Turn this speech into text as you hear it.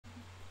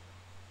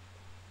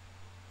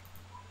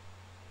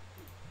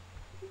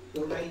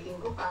Yung lighting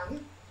ko,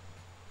 pangit.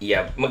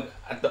 Yeah,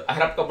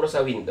 harap ka bro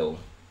sa window.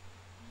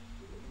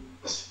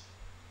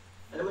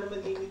 Alam mo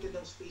naman limited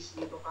ang space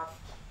dito, Kap.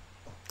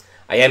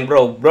 Ayan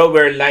bro,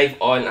 we're live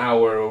on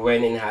our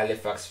When in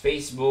Halifax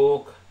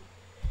Facebook.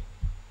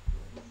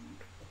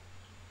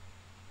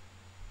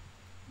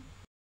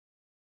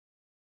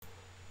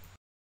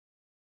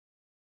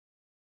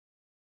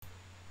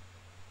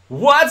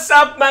 What's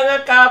up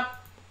mga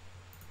kap?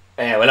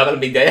 Wala ko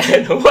ng video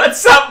yan.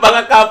 What's up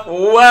mga kap?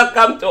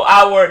 Welcome to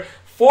our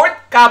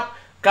 4th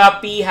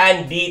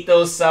KAPehan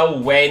dito sa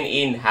When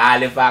in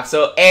Halifax.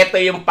 So, eto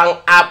yung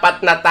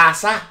pang-apat na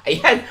tasa.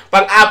 Ayan,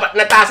 pang-apat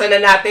na tasa na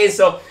natin.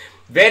 So,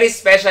 very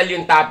special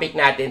yung topic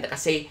natin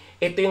kasi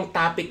ito yung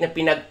topic na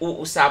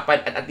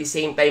pinag-uusapan at the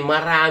same time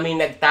maraming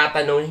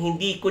nagtatanong,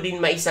 hindi ko din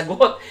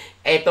maisagot.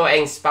 Ito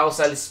ang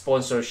spousal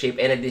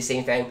sponsorship and at the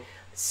same time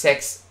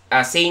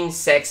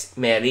same-sex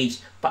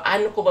marriage.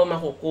 Paano ko ba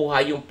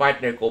makukuha yung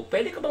partner ko?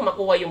 Pwede ko bang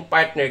makuha yung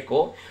partner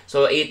ko?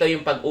 So, ito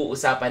yung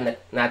pag-uusapan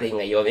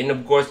natin ngayon. And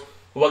of course,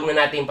 huwag na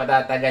natin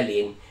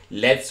patatagalin.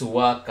 Let's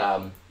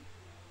welcome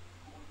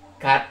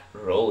Kathrine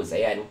Rhodes.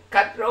 Ayan.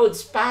 Kathrine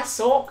Rhodes,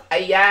 pasok.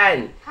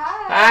 Ayan.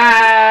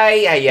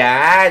 Hi.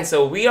 Ayan.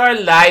 So, we are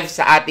live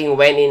sa ating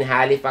When in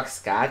Halifax,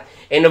 Kat.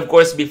 And of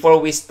course,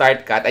 before we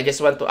start, Kat, I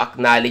just want to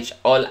acknowledge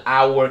all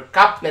our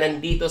Kap na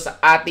nandito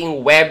sa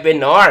ating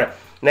webinar.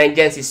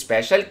 Nandyan si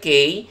Special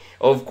K,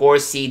 of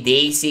course, si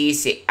Daisy,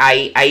 si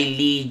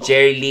Ailey,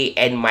 Jerly,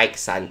 and Mike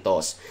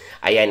Santos.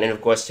 Ayan, and of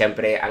course,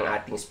 syempre, ang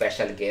ating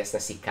special guest na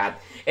si Kat.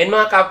 And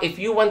mga Kap,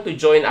 if you want to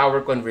join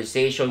our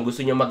conversation,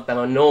 gusto nyo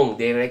magtanong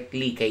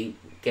directly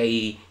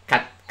kay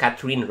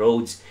Kathrine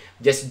Rhodes,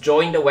 just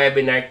join the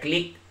webinar,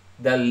 click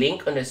the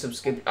link on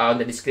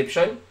the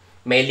description.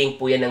 May link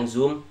po yan ng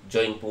Zoom,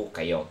 join po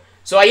kayo.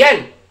 So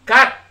ayan,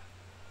 Kat,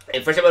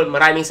 first of all,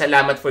 maraming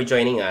salamat for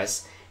joining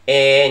us.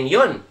 And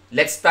yun,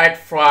 let's start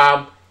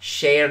from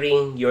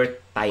sharing your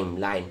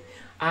timeline.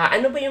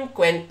 Ano ba yung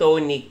kwento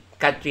ni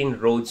Kathrine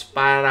Rhodes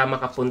para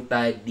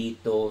makapunta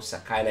dito sa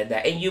Canada?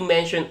 And you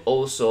mentioned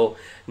also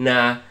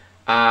na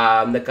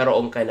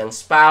nagkaroon ka ng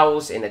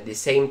spouse and at the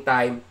same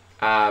time,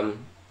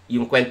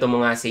 yung kwento mo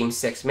nga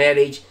same-sex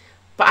marriage.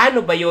 Paano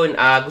ba yun?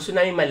 Gusto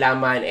namin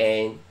malaman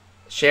and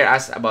share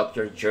us about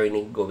your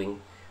journey going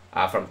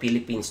from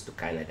Philippines to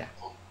Canada.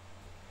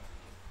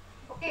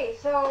 Okay,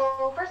 so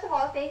first of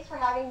all, thanks for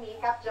having me,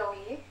 Cap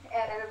Joey,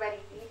 and everybody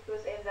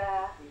who's in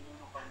the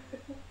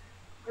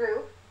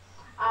group.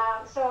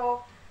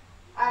 So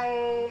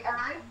I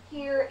arrived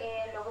here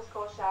in Nova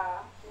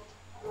Scotia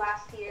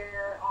last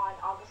year on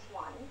August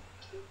 1,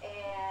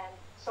 and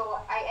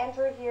so I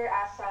entered here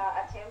as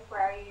a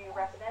temporary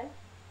resident.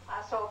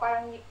 So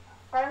parang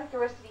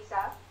tourist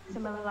visa.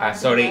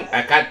 Sorry,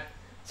 Kat.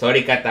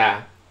 Sorry,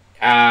 Kat.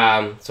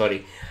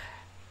 Sorry.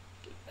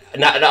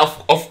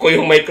 Na-off ko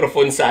yung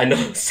microphone sa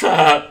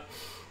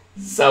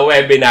sa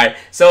webinar.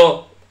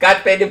 So,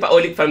 Kat, pwede pa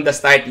ulit from the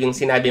start yung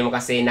sinabi mo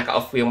kasi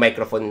naka-off yung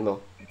microphone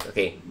mo.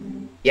 Okay.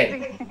 Yan.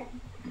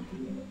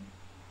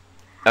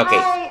 Okay.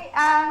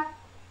 Hi,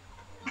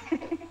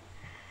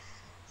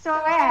 so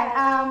ayan,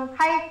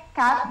 hi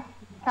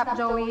Cap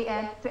Joey,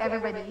 and to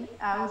everybody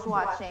who's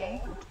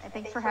watching. And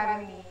thanks for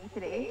having me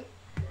today.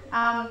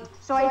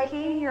 So I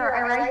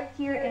arrived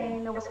here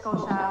in Nova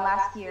Scotia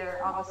last year,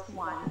 August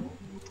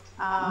 1.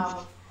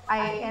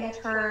 I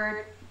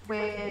entered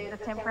with a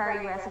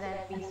temporary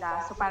resident visa,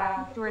 so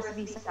parang tourist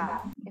visa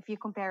if you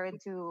compare it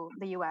to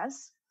the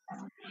US.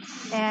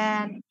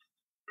 And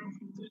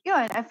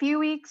yun, a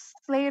few weeks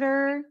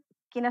later,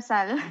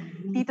 kinasal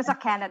dito sa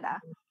Canada.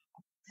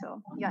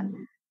 So,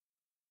 yun.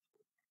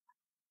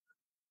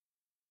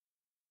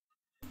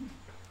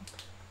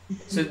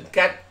 So,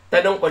 Kat,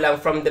 tanong ko lang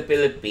from the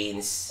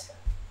Philippines,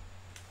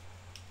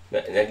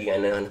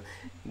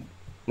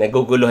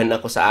 naguguluhan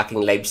ako sa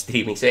aking live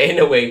streaming. So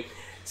anyway,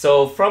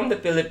 so from the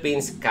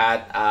Philippines,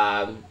 Kat,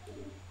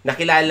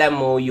 nakilala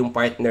mo yung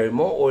partner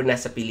mo or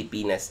nasa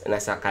Pilipinas,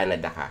 nasa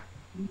Canada ka?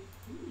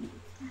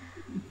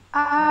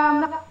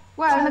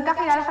 Well,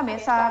 nagkakilala kami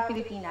sa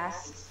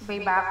Pilipinas way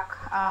back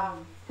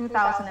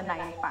 2009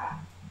 pa.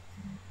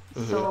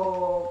 Mm-hmm.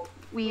 So,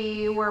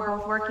 we were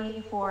both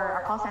working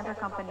for a call center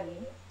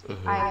company.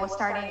 Mm-hmm. I was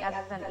starting as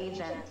an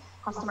agent,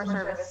 customer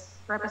service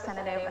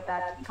representative at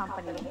that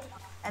company.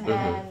 And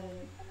then,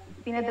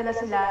 pinadala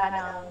sila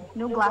ng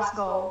New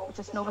Glasgow, which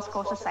is Nova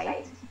Scotia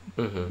site,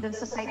 dun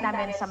sa site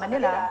namin sa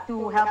Manila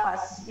to help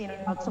us,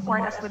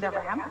 support us with the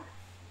ramp.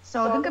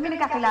 So, dun kami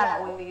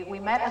nagkakilala. We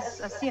met as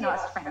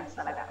friends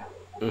talaga.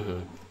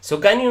 So,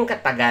 gano'n yung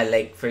katagal?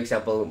 Like, for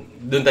example,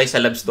 dun tayo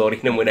sa love story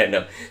na muna,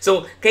 no?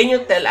 So, can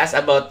you tell us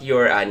about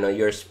your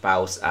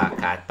spouse,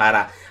 Kat,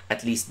 para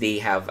at least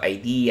they have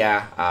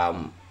idea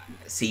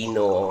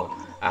sino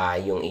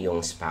yung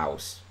iyong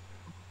spouse?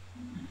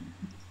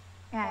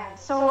 Yeah.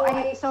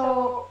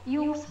 So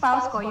yung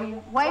spouse ko, yung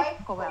wife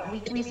ko, well,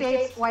 we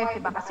say it's wife,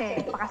 diba?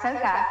 Kasi pakasal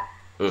ka.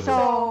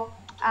 So,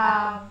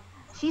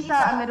 she's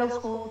a middle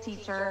school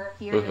teacher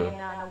here in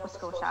Nova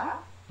Scotia.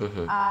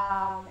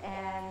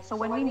 And so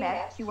when we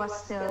met, she was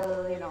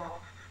still,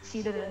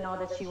 she didn't know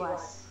that she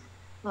was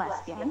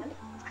lesbian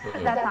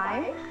at that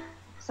time.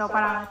 So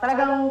parang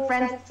talagang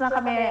friends lang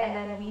kami, and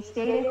then we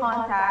stayed in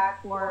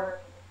contact for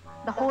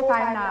the whole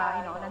time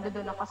na,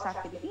 nandun ako sa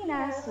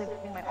Pilipinas,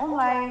 living my own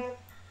life.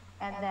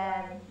 And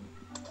then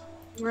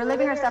we were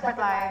living our separate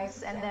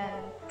lives, and then,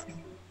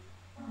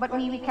 but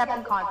we kept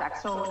in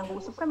contact. So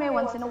nag-uusap kami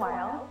once in a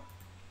while.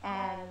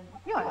 And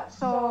yun.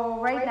 So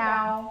right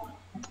now,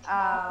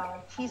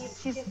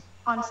 she's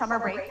on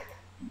summer break,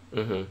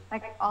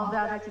 like all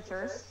the other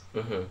teachers.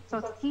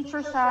 So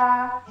teacher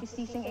siya, she's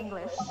teaching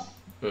English.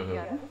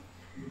 Yun.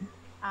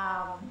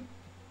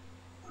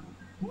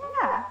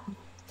 Yeah.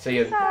 So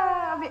yun.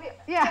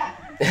 Yeah.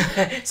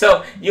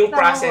 So, yung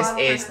process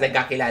is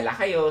nagkakilala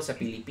kayo sa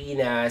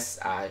Pilipinas,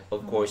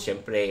 of course,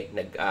 syempre,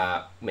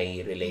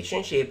 may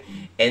relationship,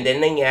 and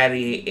then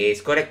nangyari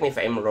is, correct me if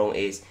I'm wrong,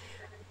 is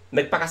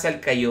nagpakasal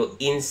kayo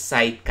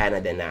inside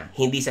Canada na,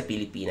 hindi sa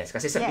Pilipinas.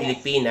 Kasi sa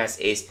Pilipinas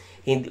is,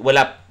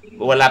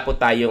 wala po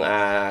tayong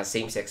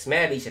same-sex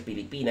marriage sa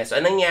Pilipinas. So,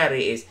 anong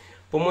nangyari is,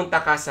 pumunta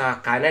ka sa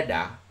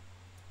Canada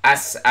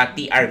as a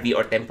TRV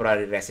or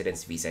Temporary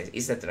Residence Visa.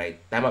 Is that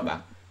right? Tama ba?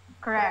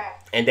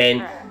 Correct. And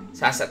then,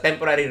 sa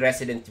temporary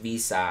resident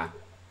visa,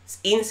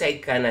 inside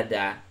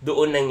Canada,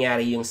 doon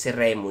nangyari yung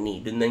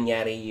ceremony. Doon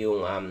nangyari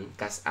yung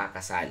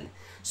kasal.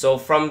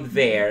 So, from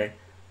there,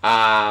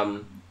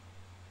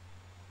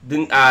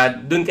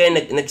 doon kayo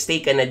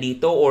nagstay ka na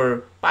dito,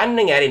 or paano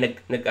nangyari?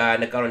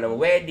 Nagkaroon ng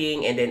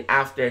wedding, and then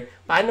after,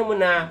 paano mo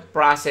na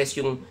process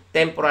yung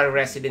temporary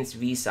residence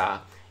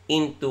visa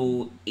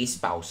into a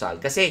spousal?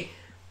 Kasi,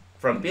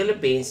 from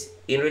Philippines,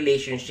 in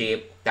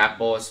relationship,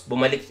 tapos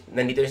bumalik,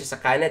 nandito na siya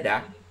sa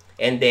Canada,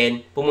 and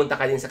then pumunta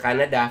ka din sa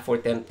Canada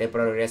for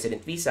temporary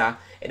resident visa,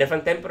 and then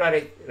from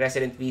temporary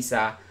resident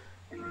visa,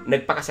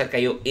 nagpakasal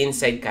kayo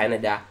inside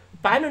Canada.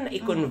 Paano na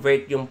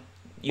i-convert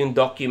yung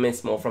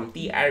documents mo from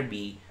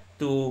TRB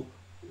to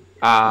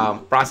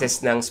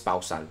process ng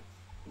spousal?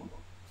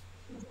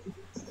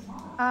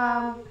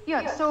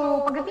 Yun.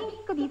 So,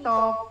 pagdating ko dito,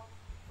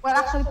 well,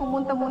 actually,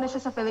 pumunta muna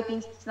siya sa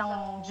Philippines ng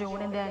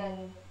June, and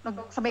then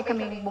nagsabay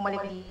kami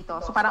bumalik dito.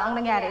 So parang ang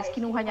nangyari is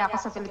kinuha niya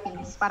ako sa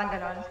Philippines, parang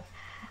ganon.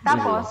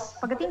 Tapos,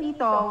 pagdating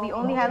dito, we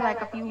only had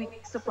like a few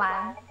weeks to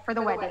plan for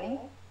the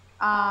wedding.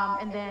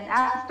 And then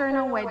after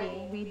ng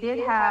wedding, we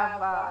did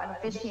have an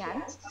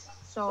officiant.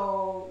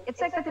 So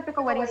it's like a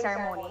typical wedding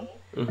ceremony.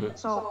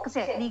 So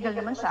kasi legal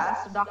naman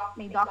siya, so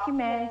may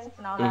documents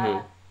and all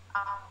that.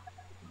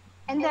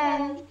 And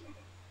then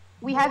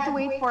we had to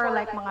wait for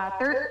like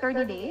mga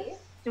 30 days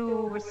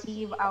to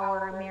receive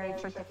our marriage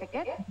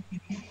certificate.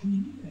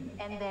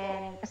 And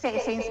then, kasi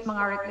isa yung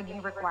mga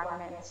naging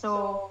requirements.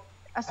 So,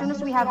 as soon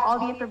as we have all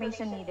the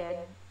information needed,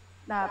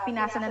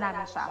 pinasa na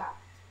namin siya.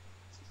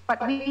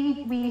 But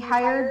we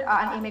hired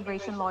an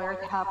immigration lawyer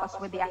to help us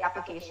with the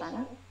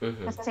application.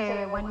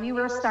 Kasi when we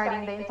were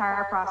starting the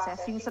entire process,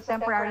 yung sa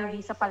temporary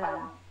visa pa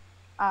lang,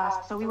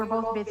 so we were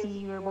both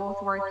busy, we were both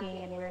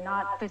working, and we were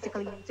not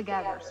physically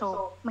together.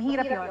 So,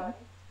 mahirap yun.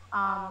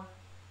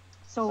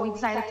 So we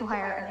decided to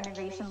hire an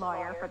immigration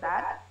lawyer for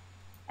that.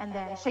 And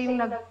then siya yung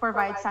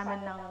nag-provide sa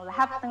amin ng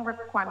lahat ng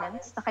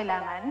requirements na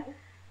kailangan.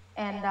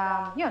 And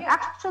yun,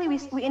 actually we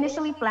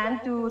initially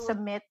planned to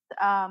submit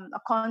a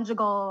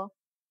conjugal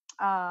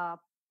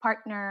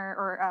partner,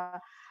 or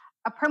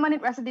a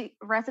permanent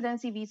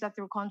residency visa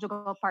through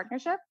conjugal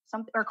partnership,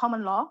 or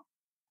common law.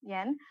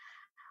 Yan.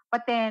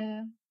 But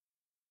then,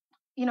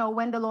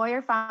 when the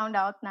lawyer found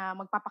out na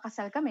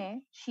magpapakasal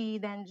kami, she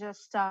then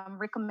just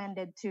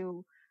recommended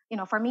to,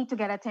 for me to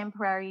get a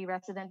temporary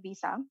resident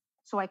visa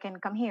so I can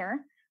come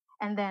here.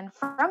 And then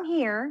from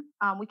here,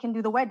 we can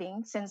do the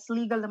wedding since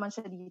legal naman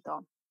siya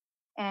dito.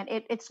 And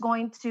it's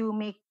going to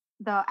make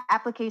the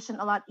application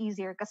a lot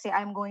easier kasi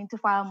I'm going to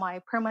file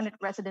my permanent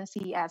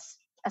residency as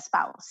a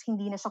spouse.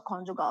 Hindi na siya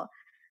conjugal.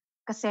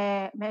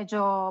 Kasi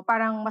medyo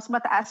parang mas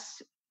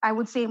mataas, I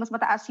would say mas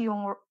mataas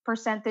yung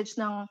percentage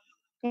ng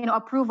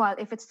approval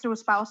if it's through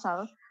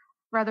spousal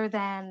rather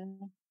than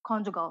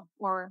conjugal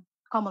or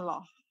common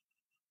law.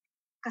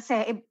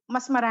 Kasi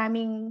mas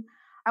maraming,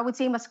 I would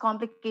say mas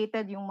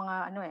complicated yung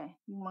mga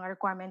yung mga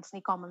requirements ni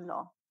common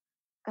law.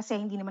 Kasi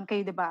hindi naman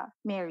kayo, 'di ba,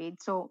 married.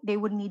 So they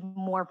would need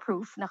more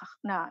proof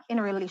na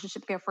in a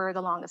relationship kayo for the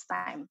longest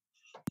time.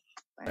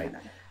 Right.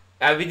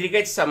 With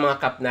regards sa mga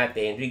kap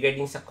natin,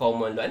 regarding sa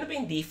common law, ano ba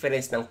yung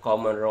difference ng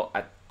common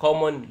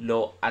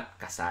law at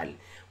kasal?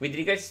 With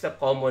regards sa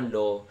common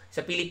law,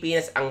 sa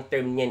Pilipinas ang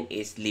term niyan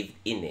is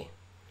live-in eh.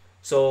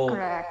 So,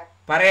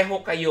 correct.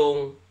 Pareho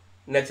kayong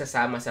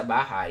nagsasama sa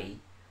bahay,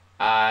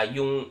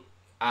 yung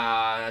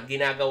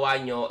ginagawa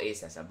nyo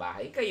is nasa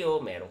bahay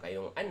kayo, meron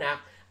kayong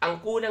anak.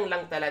 Ang kulang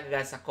lang talaga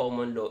sa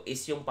common law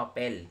is yung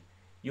papel,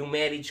 yung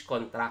marriage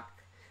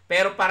contract.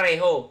 Pero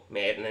pareho,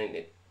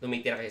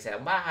 tumitira kayo sa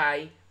isang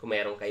bahay, kung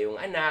meron kayong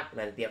anak,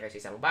 nanitira kayo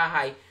sa isang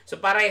bahay.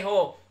 So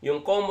pareho,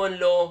 yung common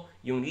law,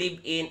 yung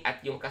live-in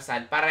at yung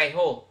kasal,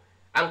 pareho.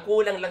 Ang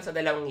kulang lang sa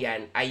dalawang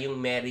yan ay yung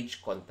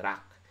marriage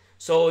contract.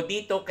 So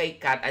dito kay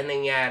Kat, ang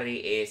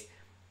nangyari is,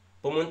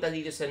 pumunta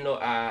dito sa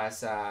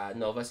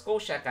Nova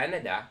Scotia,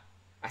 Canada,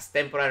 as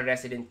temporary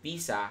resident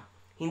visa.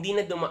 hindi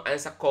na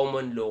dumaan sa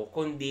common law,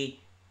 kundi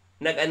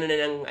nag-ano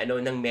na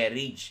ng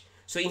marriage.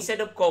 So, instead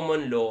of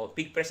common law,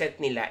 big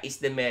percent nila is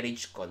the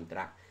marriage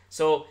contract.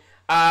 So,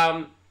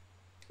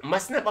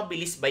 mas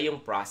napabilis ba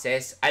yung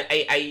process?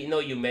 I know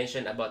you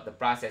mentioned about the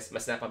process,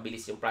 mas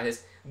napabilis yung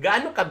process.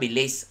 Gaano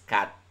kabilis,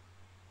 Kat?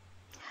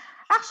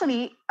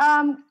 Actually,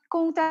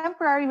 kung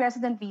temporary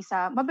resident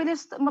visa,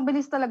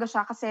 mabilis talaga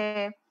siya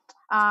kasi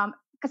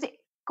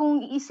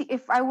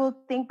if I will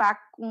think back,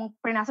 kung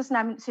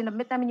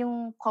sinubmit namin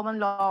yung common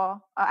law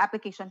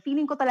application,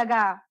 feeling ko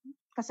talaga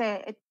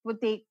kasi it would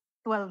take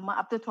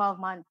up to 12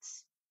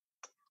 months.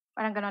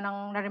 Parang gano'n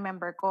ang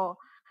na-remember ko.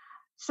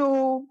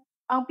 So,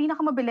 ang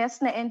pinakamabilis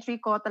na entry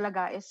ko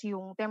talaga is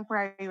yung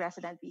temporary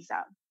resident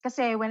visa.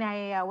 Kasi when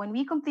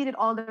we completed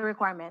all the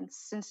requirements,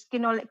 since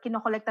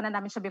kinokolekta na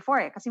namin siya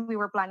before kasi we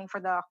were planning for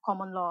the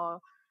common law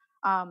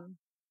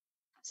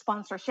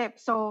sponsorship.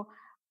 So,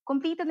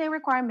 completed the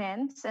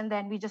requirements, and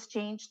then we just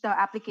changed the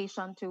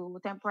application to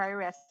temporary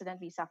resident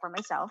visa for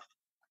myself.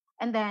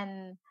 And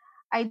then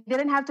I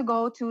didn't have to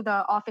go to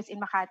the office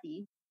in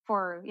Makati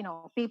for,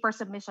 paper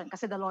submission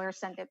kasi the lawyer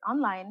sent it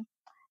online.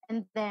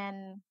 And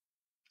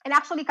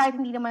actually, kahit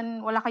hindi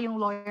naman wala kayong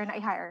lawyer na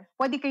i-hire,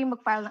 pwede kayong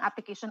mag-file ng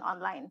application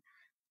online.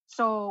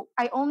 So,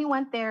 I only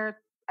went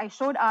there, I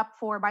showed up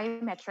for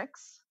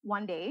biometrics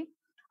one day.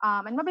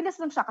 And mabilis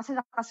lang siya kasi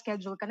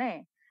naka-schedule ka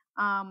na eh.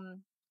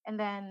 And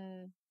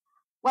then,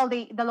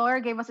 the lawyer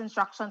gave us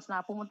instructions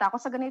na pumunta ako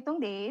sa ganitong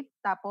date,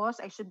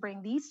 tapos I should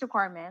bring these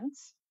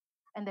requirements,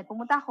 and then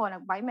pumunta ako,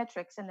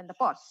 nag-biometrics, and then the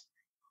post.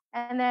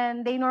 And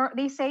then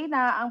they say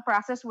na ang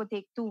process would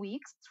take 2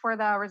 weeks for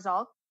the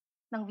result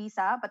ng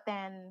visa, but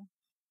then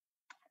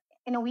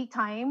in a week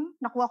time,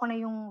 nakuha ko na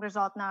yung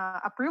result na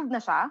approved na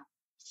siya.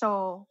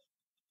 So,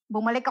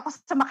 bumalik ako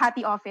sa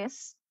Makati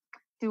office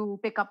to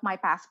pick up my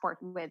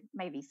passport with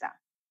my visa.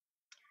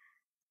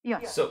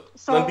 Yun. So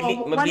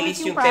mabilis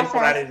yung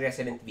temporary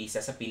resident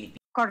visa sa Pilipinas.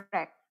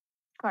 Correct.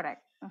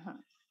 Uh-huh.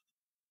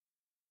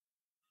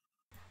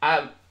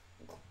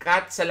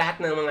 Kat, sa lahat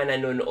ng mga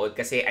nanonood,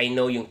 kasi I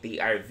know yung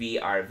TRV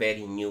are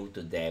very new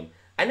to them.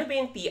 Ano ba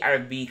yung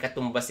TRV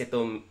katumbas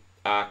itong,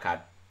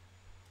 Kat?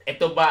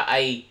 Ito ba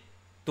ay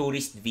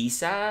tourist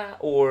visa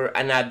or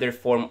another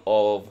form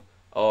of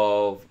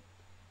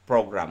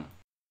program?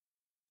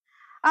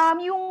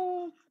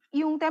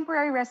 Yung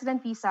temporary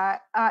resident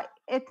visa,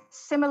 it's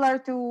similar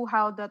to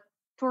how the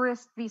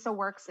tourist visa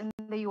works in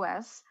the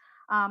US.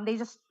 They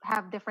just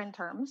have different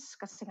terms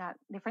kasi nga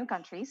different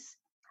countries.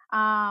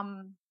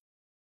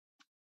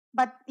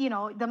 But,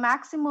 the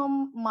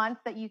maximum month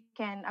that you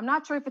can, I'm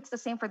not sure if it's the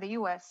same for the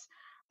US,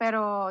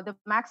 pero the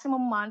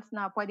maximum month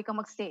na pwede ka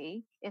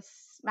magstay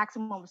is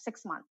maximum of 6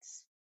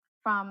 months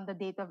from the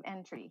date of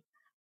entry.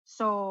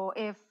 So,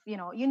 if,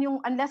 yun yung,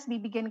 unless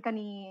bibigyan ka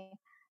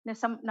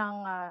ng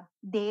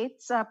date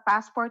sa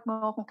passport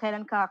mo kung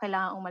kailan ka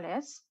kailangan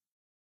umalis.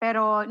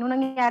 Pero nung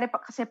nangyayari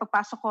kasi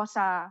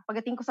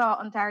pagdating ko sa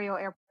Ontario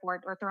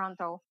Airport or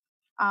Toronto,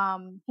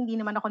 hindi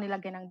naman ako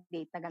nilagyan ng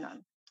date na ganon.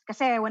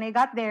 Kasi when I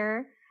got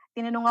there,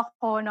 tinanong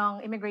ako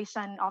ng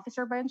immigration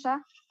officer ba yun siya?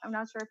 I'm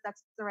not sure if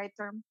that's the right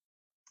term.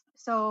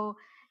 So,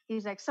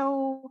 he's like,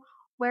 so,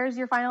 where's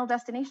your final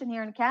destination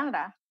here in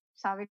Canada?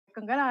 Sabi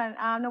ko ganon,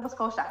 Nova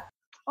Scotia.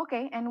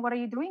 Okay, and what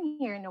are you doing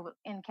here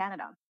in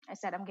Canada? I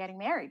said, I'm getting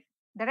married.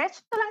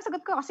 Diretso lang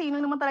sagot ko kasi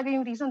yun naman talaga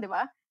yung reason, di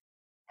ba?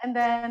 And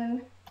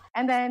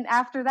then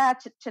after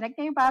that, chinek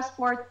niya yung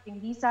passport,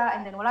 yung visa,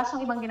 and then wala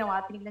siyang ibang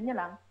ginawa, tinignan niya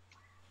lang.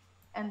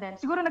 And then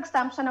siguro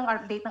nag-stamp siya ng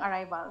date ng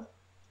arrival.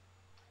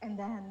 And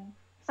then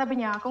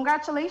sabi niya,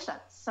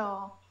 congratulations.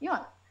 So,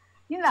 yun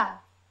lang.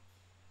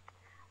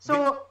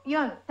 So,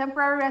 yun,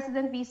 temporary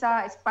resident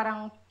visa is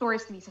parang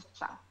tourist visa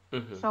siya.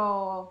 Mm-hmm. So,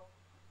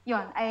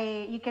 yun,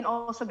 you can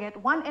also get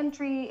one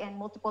entry and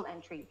multiple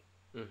entry.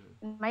 Mm-hmm.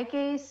 In my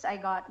case, I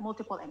got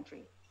multiple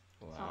entry.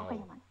 Wow. So, okay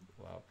naman.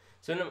 Wow.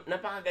 So,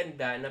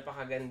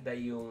 napakaganda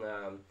yung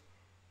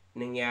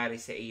nangyari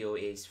sa iyo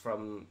is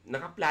from,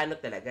 nakaplano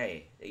talaga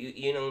eh.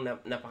 Yun ang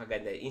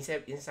napakaganda. Yung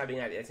sabi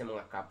nga sa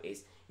mga CAP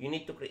is, you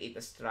need to create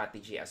a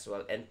strategy as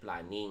well and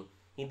planning.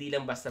 Hindi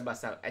lang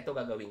basta-basta, ito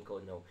gagawin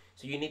ko, no.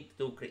 So, you need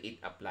to create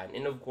a plan.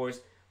 And of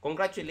course,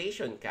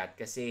 congratulations, Kat,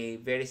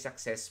 kasi very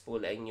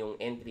successful ang yung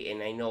entry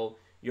and I know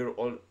you're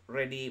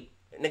already,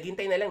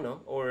 naghintay na lang,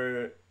 no?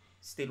 Or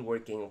still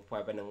working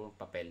pa ng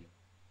papel?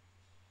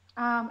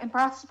 In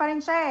process pa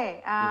rin siya eh.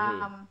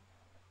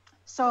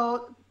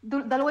 So,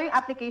 dalawa yung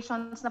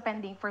applications na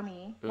pending for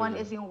me. Mm-hmm. One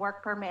is yung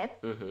work permit.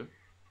 Mm-hmm.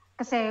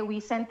 Kasi we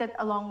sent it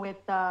along with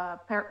the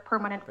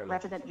permanent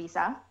resident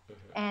visa.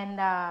 Mm-hmm. And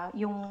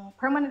yung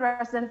permanent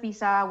resident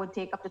visa would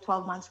take up to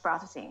 12 months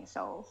processing.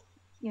 So,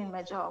 yun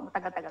medyo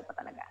matagal-tagal pa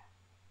talaga.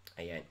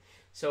 Ayan.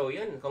 So,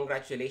 yun.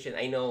 Congratulations.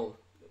 I know,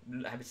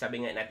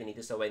 sabi nga natin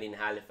dito sa In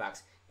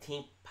Halifax,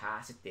 think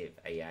positive.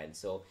 Ayan.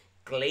 So,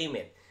 claim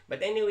it.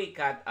 But anyway,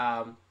 Kat,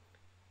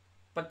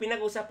 pag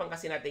pinag-usapan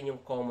kasi natin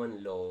yung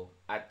common law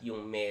at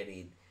yung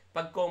married,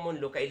 pag common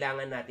law,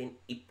 kailangan natin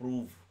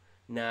i-prove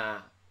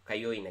na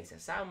kayo'y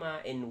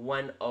nagsasama and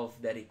one of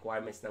the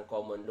requirements ng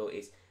common law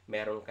is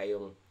meron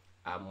kayong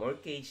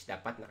mortgage,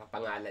 dapat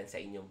nakapangalan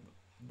sa inyong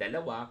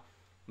dalawa.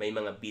 May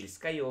mga bills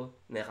kayo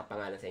na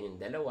nakapangalan sa inyong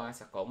dalawa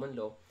sa common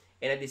law.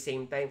 And at the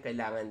same time,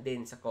 kailangan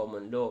din sa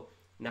common law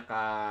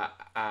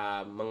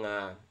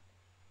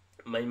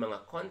may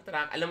mga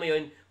contract. Alam mo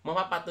yun,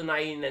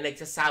 mapapatunayan na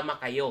nagsasama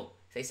kayo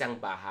sa isang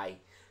bahay.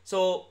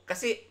 So,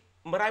 kasi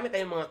marami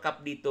tayong mga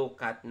kap dito,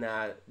 Kat,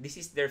 na this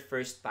is their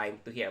first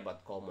time to hear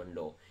about common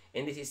law.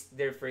 And this is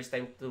their first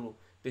time to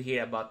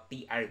hear about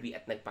TRB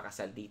at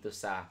nagpakasal dito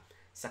sa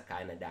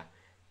Canada.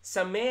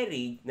 Sa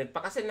marriage,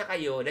 nagpakasal na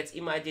kayo, let's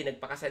imagine,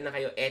 nagpakasal na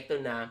kayo, eto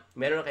na,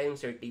 meron na kayong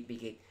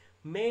certificate.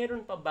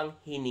 Meron pa bang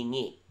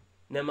hiningi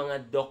na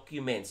mga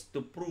documents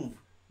to prove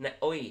na,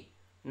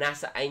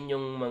 nasaan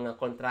yung mga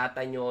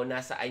kontrata nyo,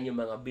 nasaan yung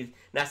mga bills,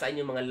 nasaan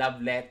yung mga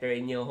love letter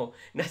nyo,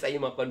 nasaan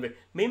yung mga convert.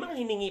 May mga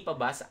hiningi pa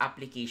ba sa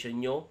application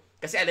nyo?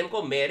 Kasi alam ko,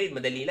 married,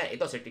 madali lang.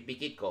 Ito,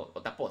 certificate ko. O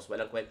tapos,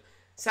 walang kwento.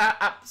 Sa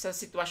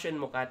sitwasyon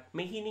mo, Kat,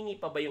 may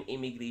hiningi pa ba yung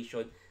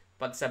immigration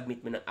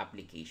pag-submit mo ng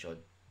application?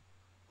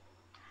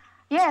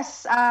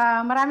 Yes,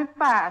 marami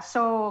pa.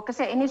 So,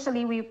 kasi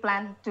initially we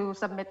planned to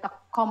submit a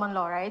common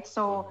law, right?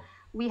 So,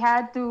 we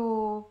had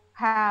to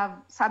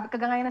have,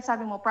 kagaya na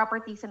sabi mo,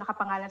 properties na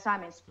nakapangalan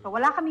sa amin. So,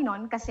 wala kami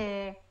nun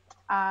kasi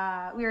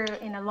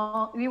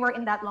we were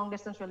in that long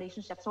distance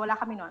relationship. So, wala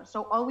kami nun.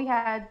 So, all we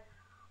had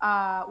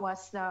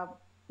was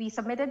we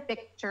submitted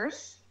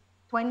pictures,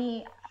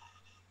 20,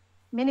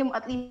 minimum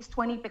at least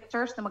 20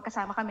 pictures na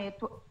magkasama kami,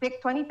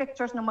 20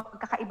 pictures na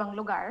magkakaibang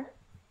lugar,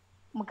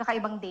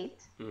 magkakaibang date.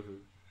 Mm-hmm.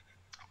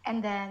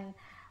 And then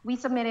we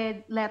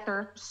submitted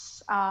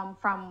letters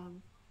from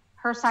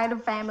her side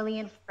of family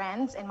and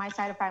friends and my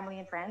side of family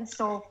and friends.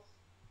 So,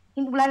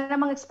 wala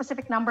namang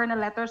specific number na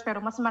letters,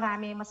 pero mas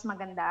marami, mas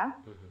maganda.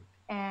 Mm-hmm.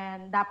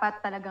 And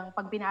dapat talagang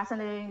pag binasa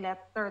nila yung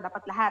letter,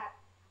 dapat lahat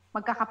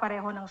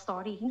magkakapareho ng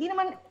story. Hindi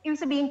naman ibig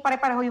sabihin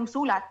pare-pareho yung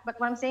sulat, but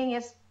what I'm saying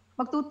is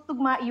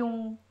magtutugma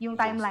yung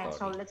timeline.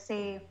 So, let's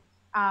say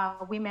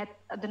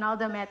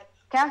Donalda met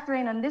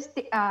Kathrine on this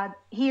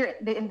here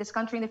in this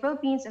country in the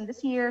Philippines in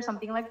this year,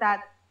 something like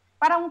that.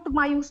 Parang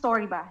tugma yung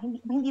story ba?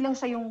 Hindi lang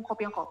siya yung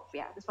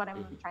kopyang-kopya. That's what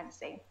I'm trying to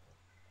say.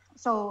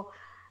 So,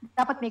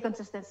 dapat may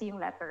consistency yung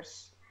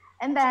letters.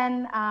 And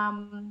then,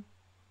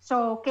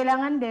 so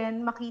kailangan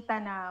din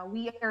makita na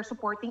we are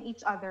supporting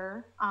each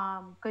other,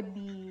 could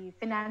be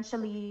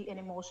financially and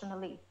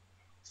emotionally.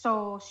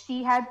 So,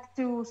 she had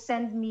to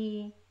send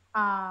me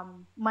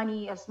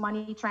money as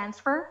money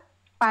transfer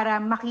para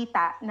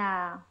makita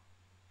na,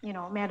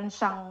 meron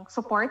siyang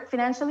support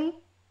financially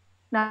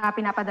na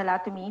pinapadala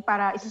to me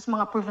para isa sa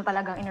mga proof na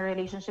talagang in a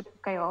relationship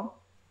kayo.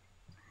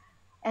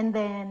 And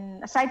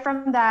then, aside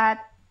from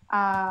that,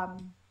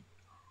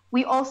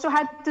 we also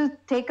had to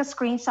take a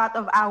screenshot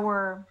of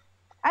our,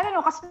 I don't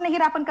know, kasi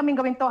nahirapan kaming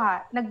gawin to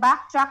ha.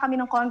 Nag-backtrack kami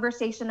ng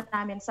conversation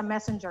namin sa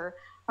Messenger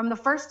from the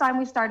first time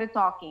we started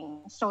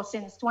talking. So,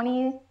 since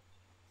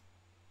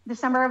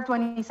December of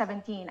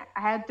 2017, I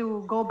had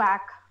to go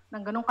back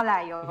ng ganung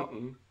kalayo.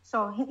 Mm-hmm.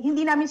 So,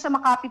 hindi namin siya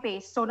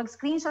ma-copy-paste. So,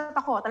 nag-screenshot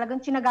ako. Talagang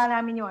tsinaga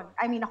namin yon.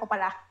 I mean, ako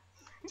pala.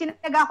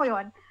 Tsinaga ko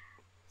yon.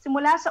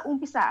 Simula sa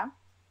umpisa,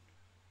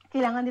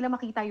 kailangan nila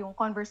makita yung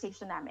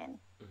conversation namin.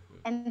 Mm-hmm.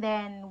 And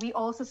then, we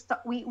also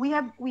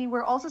we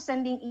were also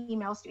sending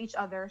emails to each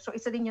other. So,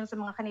 isa din yun sa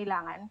mga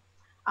kailangan.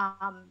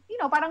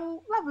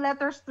 Parang love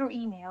letters through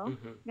email.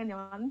 Mm-hmm.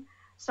 Ganyan.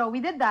 So,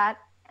 we did that.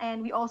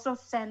 And we also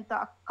sent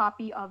a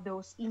copy of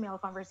those email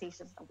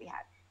conversations that we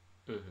had.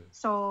 Mm-hmm.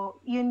 So,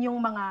 yun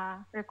yung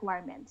mga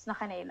requirements na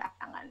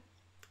kailangan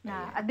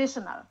na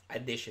additional.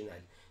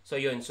 So,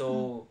 yun.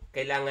 So,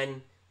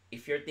 kailangan,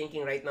 if you're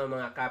thinking right now,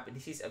 mga kap,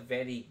 this is a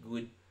very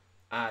good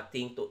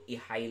thing to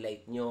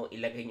i-highlight nyo,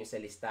 ilagay nyo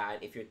sa listahan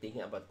if you're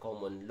thinking about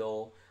common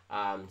law,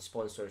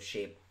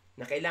 sponsorship,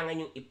 na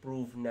kailangan yung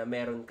i-prove na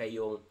meron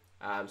kayong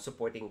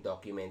supporting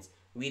documents.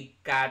 With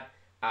Kat,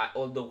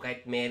 although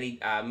kahit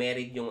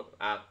married yung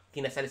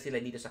kinasal sila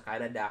dito sa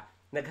Canada,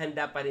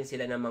 naghanda pa rin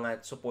sila ng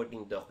mga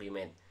supporting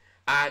document.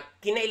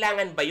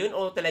 Kinailangan ba yun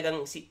o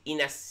talagang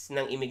inas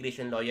ng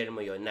immigration lawyer mo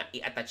yun na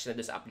i-attach na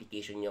doon sa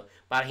application nyo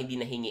para hindi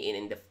na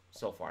hingiin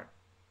so far?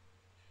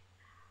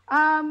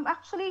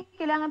 Actually,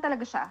 kailangan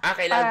talaga siya.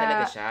 Kailangan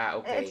talaga siya.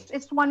 Okay.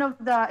 It's one of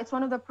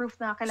the proof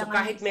na kailangan. So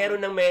kahit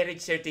meron ng marriage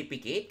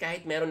certificate,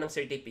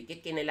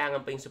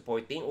 kinailangan pa yung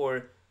supporting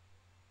or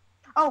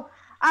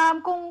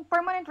kung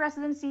permanent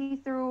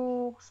residency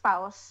through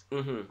spouse,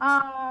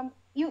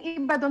 yung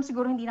iba doon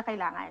siguro hindi na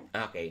kailangan.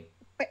 Okay.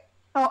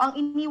 So, ang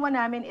iniwan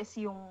namin is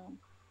yung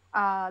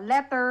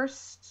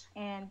letters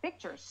and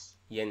pictures.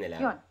 Yan na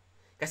lang. Yun.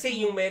 Kasi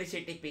yung marriage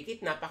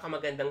certificate,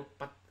 napakamagandang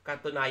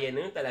katunayan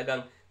na yun,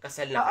 talagang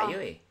kasal na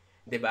kayo eh.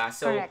 'Di ba?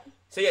 So, correct.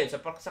 So yun,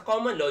 sa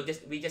common law,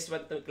 we just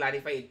want to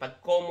clarify it.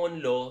 Pag common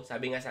law,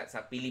 sabi nga sa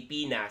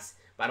Pilipinas,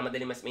 para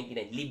madali mas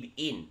maintindihan,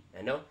 live-in.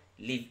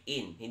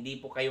 Live-in.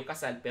 Hindi po kayo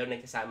kasal, pero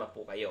nagsasama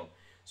po kayo.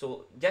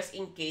 So, just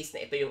in case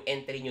na ito yung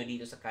entry nyo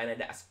dito sa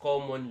Canada as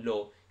common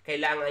law,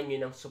 kailangan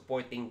nyo ng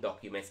supporting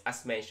documents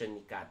as mentioned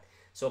ni Kat.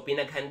 So,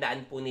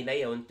 pinaghandaan po nila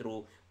yon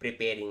through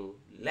preparing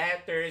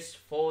letters,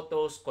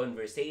 photos,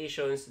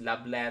 conversations,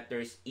 love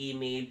letters,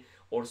 email,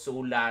 or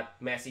sulat,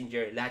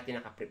 messenger, lahat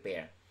yung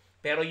nakaprepare.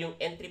 Pero yung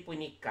entry po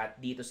ni Kat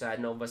dito sa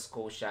Nova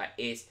Scotia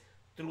is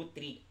through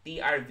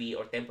TRV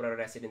or Temporary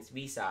Residence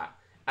Visa,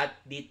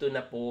 at dito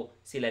na po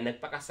sila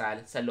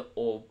nagpakasal sa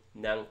loob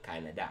ng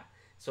Canada.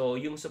 So,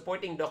 yung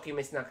supporting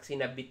documents na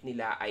sinabit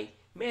nila ay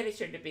marriage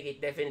certificate,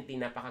 definitely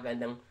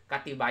napakagandang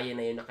katibayan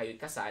na yun na kayo'y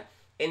kasal,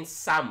 and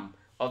some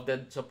of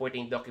the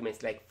supporting documents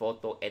like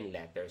photo and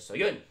letter. So,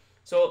 yun.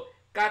 So,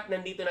 Kat,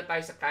 nandito na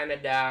tayo sa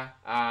Canada,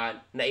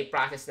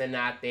 na-i-process na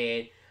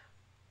natin,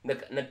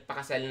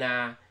 nagpakasal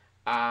na,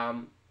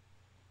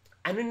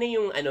 ano na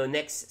yung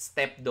next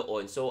step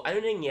doon? So,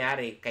 ano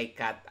nangyari kay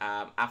Kat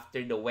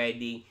after the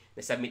wedding?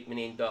 Na-submit mo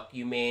na yung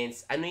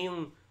documents? Ano yung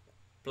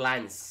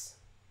plans?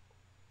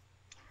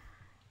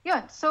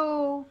 Yun. So,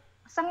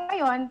 sa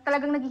ngayon,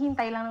 talagang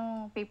naghihintay lang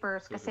ng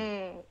papers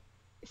kasi,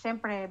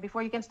 syempre,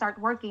 before you can start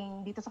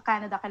working, dito sa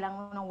Canada,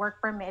 kailangan ng work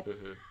permit.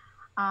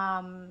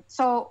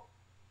 So,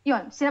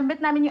 yun.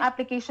 Sinabit namin yung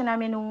application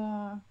namin nung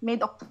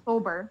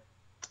mid-October.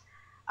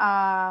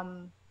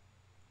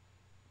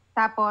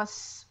 Tapos,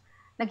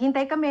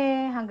 naghintay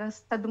kami hanggang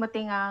sa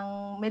dumating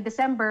ang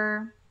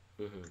mid-December.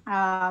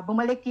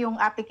 Bumalik yung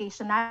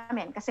application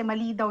namin kasi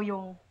mali daw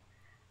yung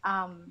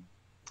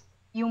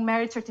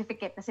marriage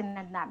certificate na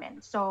sinend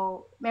namin.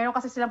 So, meron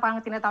kasi silang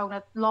parang tinatawag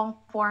na long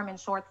form and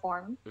short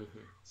form.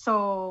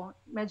 So,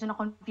 medyo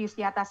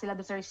na-confused yata sila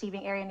doon sa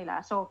receiving area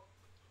nila. So,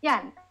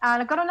 yan.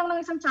 Nagkaroon lang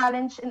ng isang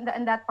challenge in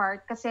that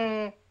part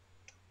kasi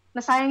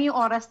nasayang yung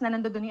oras na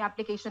nandoon yung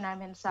application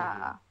namin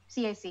sa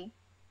CIC.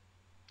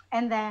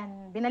 And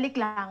then, binalik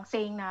lang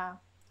saying na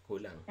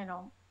kulang.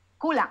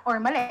 Kulang or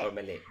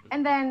mali.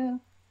 And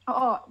then,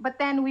 but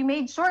then we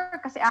made sure,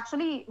 kasi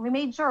actually, we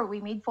made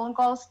phone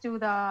calls to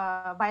the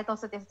vital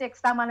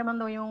statistics. Tama naman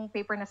daw yung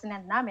paper na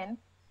sinend namin.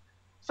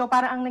 So,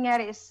 parang ang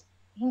nangyari is,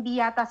 hindi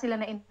yata sila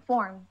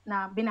na-inform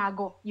na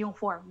binago yung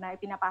form na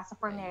ipinapasa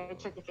for marriage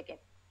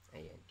certificate.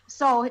 Ayan.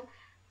 So,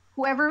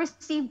 whoever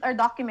received our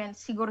documents,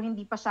 siguro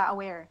hindi pa siya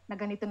aware na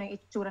ganito na yung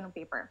itsura ng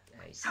paper.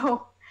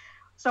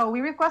 So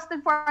we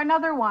requested for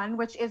another one,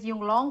 which is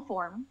yung long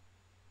form.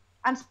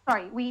 I'm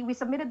sorry, we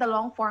submitted the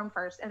long form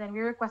first, and then we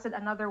requested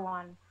another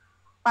one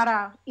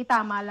para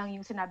itama lang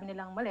yung sinabi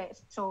nilang mali.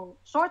 So,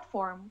 short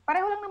form,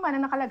 pareho lang naman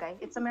na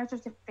nakalagay. It's a marriage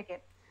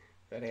certificate.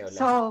 Pareho lang.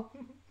 So,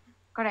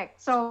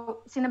 correct.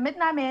 So, sinubmit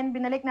namin,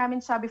 binalik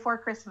namin siya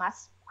before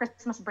Christmas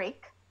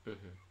break.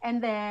 And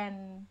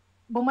then,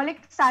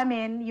 bumalik sa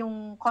amin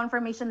yung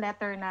confirmation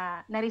letter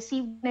na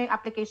na-receive na yung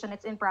application,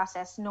 it's in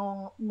process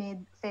noong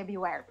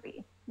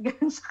mid-February.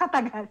 Ganun siya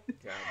katagal.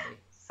 Grabe.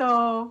 So,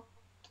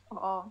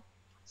 oo.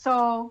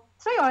 So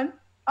yun,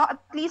 at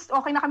least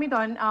okay na kami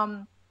doon.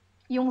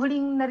 Yung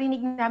huling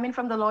narinig namin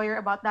from the lawyer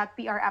about that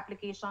PR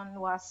application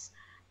was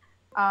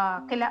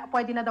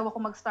pwede na daw ako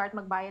mag-start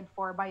magbayad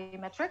for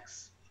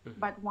biometrics.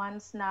 But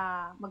once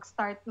na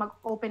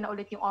mag-open na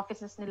ulit yung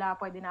offices nila,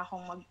 pwede na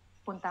akong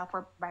magpunta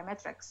for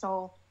biometrics.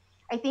 So,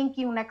 I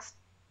think yung next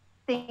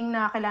thing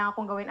na kailangan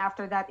kong gawin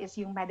after that is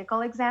yung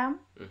medical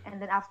exam. And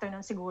then after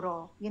nun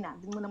siguro, yun na,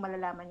 dun mo na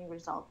malalaman yung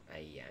result.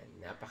 Ayan,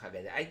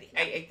 napakaganda.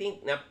 I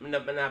think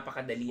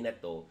napakadali na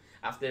to.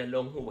 After a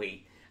long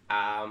wait,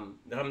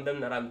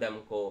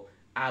 ramdam ko,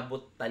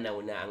 abot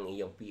tanaw na ang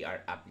iyong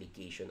PR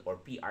application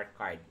or PR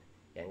card.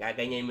 Yan,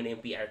 gaganyan mo na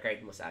yung PR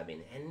card mo sa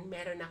amin. And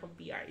meron na akong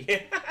PR.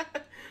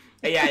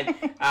 Ayan,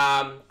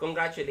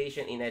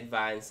 congratulations in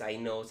advance. I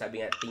know,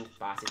 sabi nga, think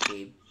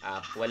positive.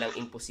 Walang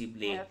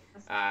imposible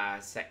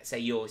sa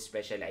iyo,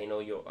 especially. I know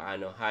you're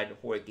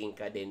hard-working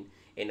ka din.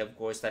 And of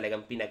course,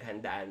 talagang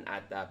pinaghandaan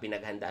at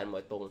pinaghandaan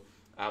mo itong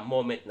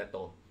moment na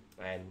to.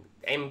 And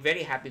I'm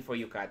very happy for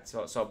you, Kat.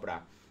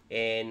 Sobra.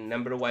 And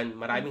number one,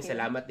 maraming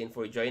salamat din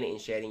for joining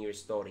and sharing your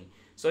story.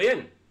 So,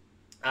 yun.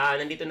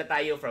 Nandito na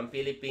tayo from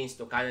Philippines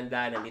to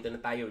Canada. Nandito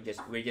na tayo.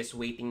 We're just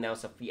waiting now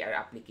sa PR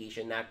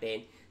application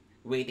natin.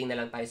 Waiting na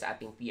lang tayo sa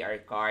ating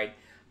PR card.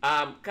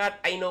 Kat,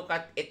 I know,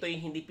 Kat, ito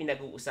yung hindi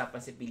pinag-uusapan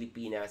sa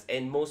Pilipinas.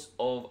 And most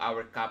of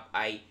our Kap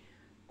ay,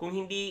 kung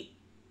hindi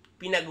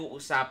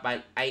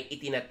pinag-uusapan, ay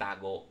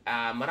itinatago.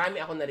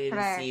 Marami ako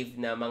nare-receive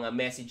na mga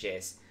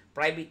messages,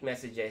 private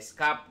messages.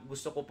 Kap,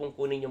 gusto ko pong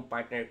kunin yung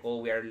partner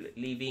ko. We are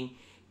living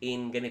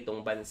in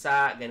ganitong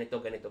bansa, ganito.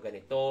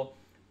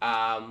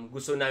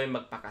 Gusto namin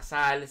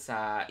magpakasal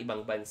sa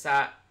ibang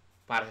bansa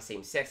para sa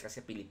same sex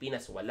kasi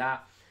Pilipinas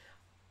wala.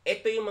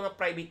 Ito yung mga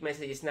private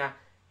messages na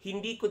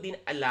hindi ko din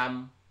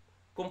alam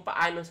kung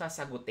paano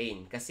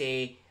sasagutin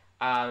kasi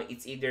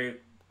it's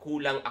either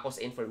kulang ako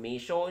sa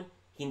information,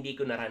 hindi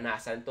ko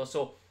naranasan to.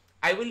 So,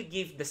 I will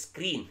give the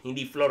screen,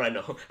 hindi floor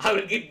I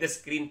will give the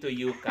screen to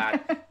you,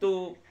 Kat,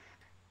 to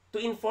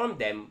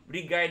inform them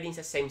regarding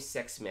sa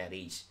same-sex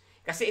marriage.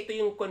 Kasi ito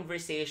yung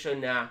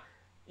conversation na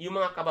yung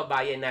mga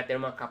kababayan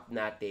natin, mga kap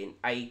natin,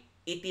 ay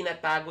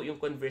itinatago yung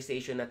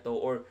conversation na to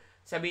or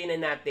sabihin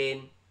na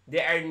natin, they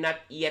are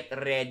not yet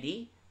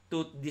ready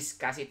to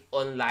discuss it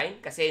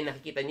online kasi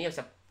nakikita niyo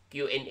sa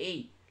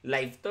Q&A.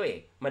 Live to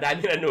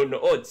Madami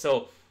nanonood.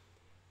 So,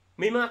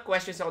 may mga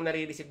questions ako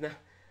nare-receive na,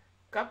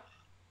 Kap,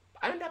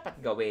 ano dapat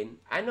gawin?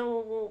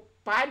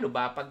 Paano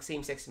ba pag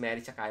same-sex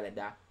marriage sa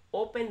Canada?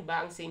 open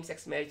ba ang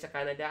same-sex marriage sa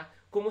Canada?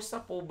 Kumusta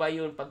po ba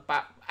yun?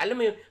 Alam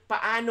mo yun,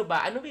 paano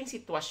ba? Ano ba yung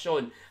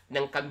sitwasyon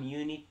ng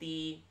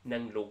community,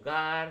 ng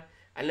lugar?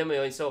 Alam mo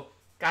yun? So,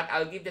 Kat,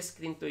 I'll give the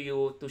screen to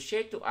you to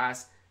share to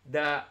us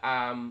the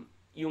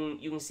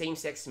yung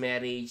same-sex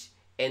marriage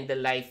and the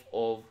life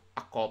of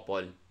a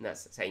couple na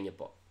sa inyo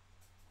po.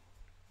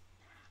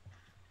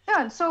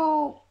 Yun,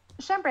 so,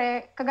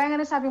 syempre, kagaya nga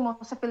na sabi mo,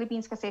 sa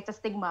Philippines kasi it's a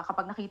stigma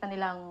kapag nakita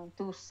nilang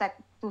two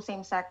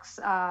same-sex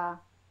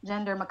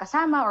gender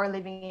magkasama or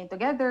living in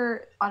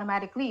together,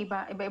 automatically,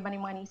 iba-iba na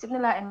yung mga naisip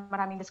nila and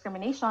maraming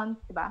discrimination,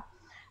 di ba?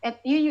 At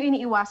yun yung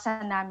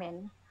iniiwasan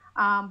namin.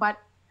 But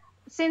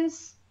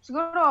since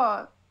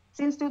 2009,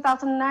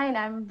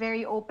 I'm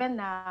very open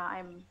na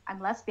I'm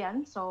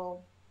lesbian.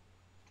 So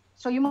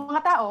yung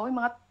mga tao, yung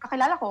mga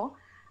kakilala ko,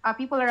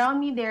 people around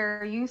me,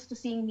 they're used to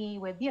seeing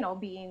me with,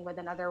 being with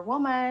another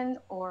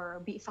woman or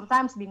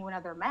sometimes being with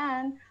another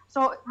man.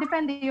 So,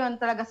 depende yun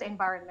talaga sa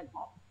environment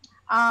mo.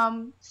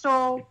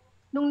 So,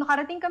 nung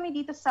nakarating kami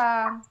dito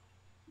sa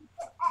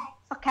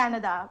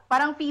Canada,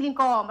 parang feeling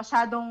ko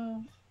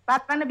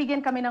parang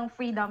nabigyan kami ng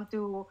freedom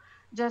to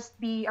just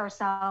be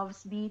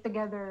ourselves, be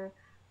together.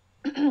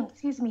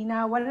 Excuse me,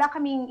 na wala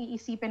kaming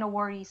iisipin na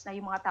worries na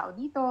yung mga tao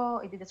dito,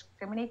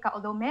 i-discriminate ka.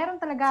 Although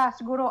meron talaga,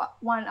 siguro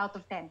 1 out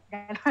of 10.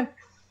 Ganun.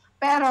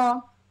 Pero,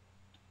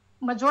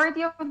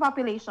 majority of the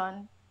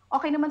population,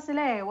 okay naman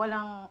sila eh.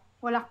 Wala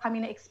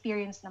kami na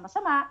experience na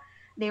masama.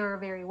 They were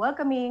very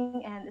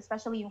welcoming, and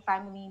especially yung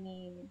family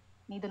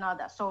ni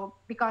Donalda. So,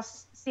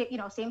 because,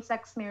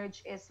 same-sex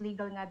marriage is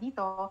legal nga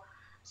dito,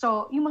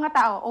 so, yung mga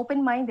tao,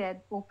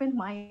 open-minded.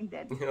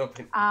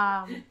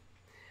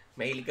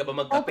 Mahilig ka ba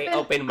magkape?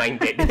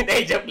 Open-minded.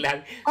 Joke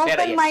lang.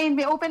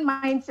 May open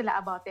mind sila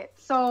about it.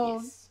 So,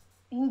 yes.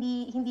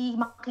 Hindi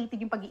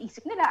makikitig yung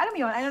pag-iisip nila. Alam mo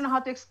yun, I don't know how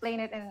to explain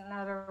it in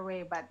another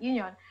way, but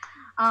yun.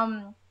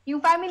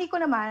 Yung family ko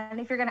naman,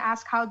 if you're gonna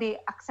ask how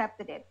they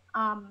accepted it,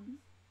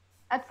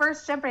 at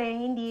first, syempre,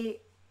 hindi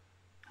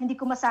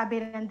ko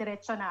masabi ng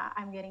diretso na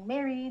I'm getting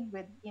married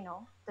with,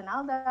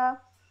 Donalda,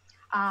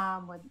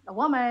 with a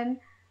woman.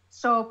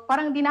 So,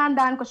 parang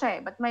dinahandaan ko siya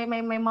eh. But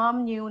my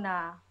mom knew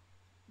na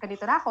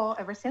ganito na ako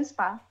ever since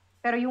pa.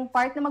 Pero yung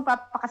part na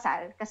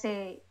magpapakasal,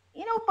 kasi,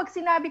 pag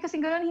sinabi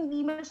kasi gano'n,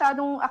 hindi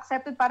masyadong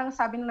accepted. Parang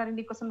sabi nung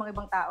narinig ko sa mga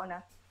ibang tao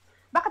na,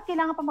 bakit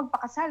kailangan pa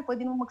magpakasal?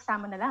 Pwede mo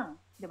magsama na lang.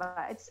 Diba?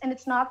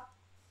 It's not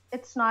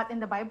in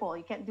the Bible.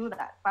 You can't do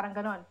that. Parang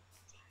gano'n.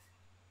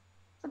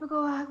 Sabi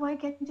ko, why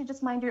can't you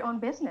just mind your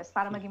own business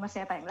para maging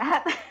masaya tayong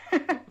lahat?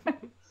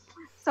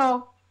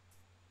 So,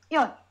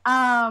 yun.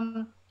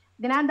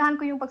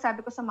 Dinandahan ko yung pagsabi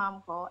ko sa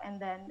mom ko, and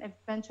then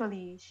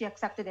eventually she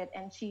accepted it,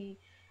 and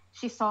she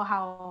saw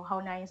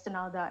how nice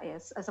Donalda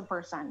is as a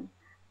person.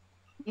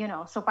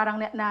 So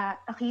parang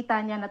nakita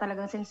niya na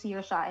talagang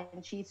sincere siya, and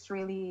she's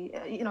really,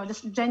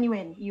 just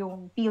genuine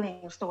yung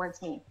feelings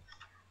towards me.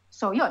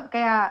 So yun,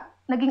 kaya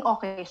naging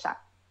okay siya.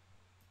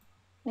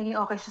 Naging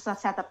okay siya sa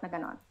setup na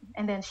ganon.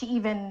 And then she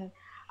even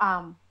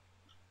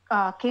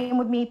came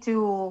with me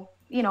to,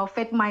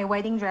 fit my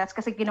wedding dress,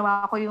 kasi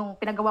pinagawa ko yung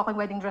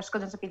wedding dress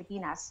ko dun sa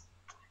Pilipinas.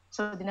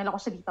 So dinala ko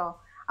siya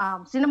dito.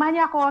 Sinamahan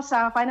niya ako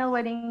sa final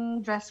wedding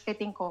dress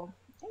fitting ko.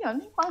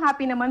 Ayun, pang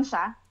happy naman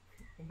siya.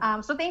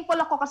 So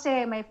thankful ako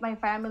kasi my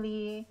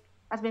family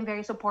has been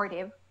very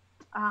supportive.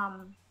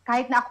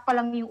 Kahit na ako pa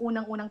lang yung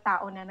unang-unang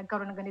tao na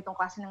nagkaroon ng ganitong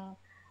klase ng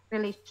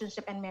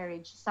relationship and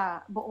marriage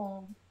sa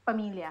buong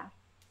pamilya.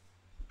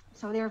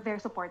 So they're very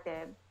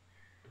supportive.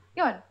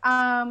 Yun.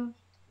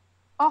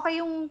 Okay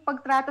yung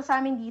pagtrato sa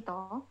amin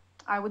dito,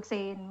 I would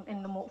say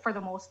for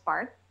the most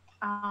part.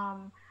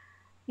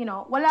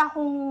 Wala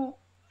akong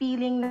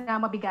feeling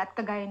na mabigat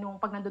kagaya nung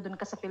pag nandoon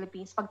ka sa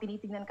Philippines, pag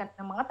tinitingnan ka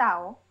ng mga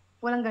tao,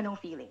 walang ganong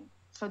feeling.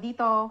 So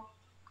dito,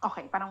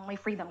 okay, parang may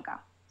freedom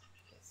ka.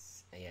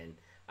 Yes, ayan.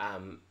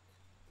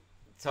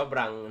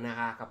 Sobrang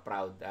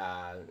nakaka-proud,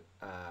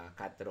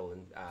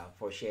 Kathrine,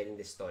 for sharing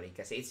this story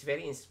kasi it's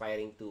very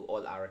inspiring to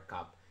all our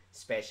Kap,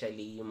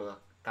 especially yung mga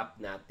Kap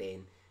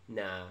natin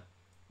na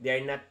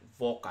they're not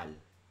vocal.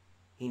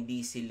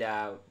 Hindi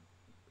sila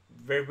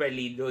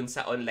verbally doon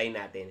sa online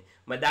natin.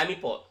 Madami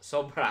po,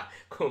 sobra.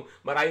 Kung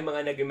marami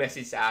mga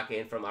nag-message sa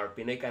akin from our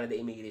Pinoy Canada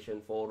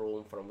Immigration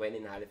Forum, from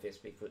In Halifax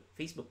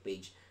Facebook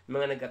page,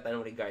 mga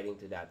nagkatanong regarding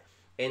to that.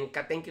 And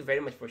thank you very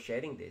much for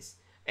sharing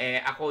this.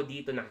 Ako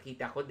dito,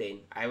 nakikita ko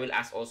din, I will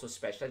ask also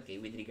special K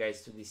with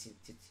regards to these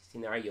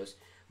scenarios.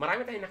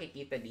 Marami tayong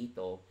nakikita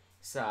dito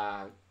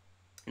sa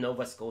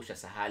Nova Scotia,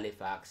 sa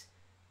Halifax,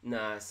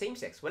 na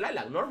same-sex. Wala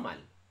lang, normal.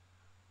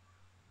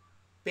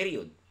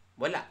 Period.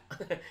 Wala.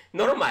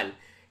 Normal.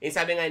 Yung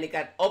sabi nga ni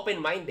Kat,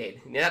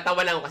 open-minded.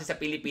 Ninatawa lang ako kasi sa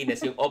Pilipinas,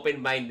 yung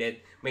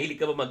open-minded, mahilig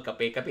ka ba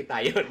magkape? Kape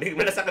tayo.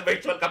 Nasa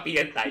virtual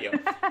kapihan tayo.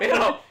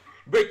 Pero,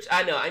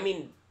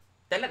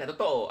 talaga,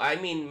 totoo.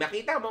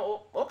 Makita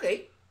mo,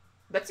 okay.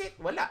 That's it.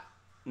 Wala.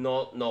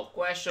 No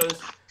questions.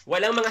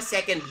 Walang mga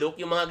second look.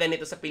 Yung mga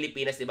ganito sa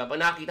Pilipinas, di ba? Pag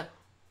nakakita,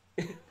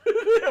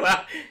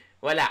 diba?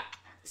 Wala.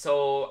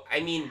 So,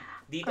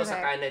 dito correct.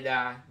 Sa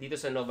Canada, dito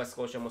sa Nova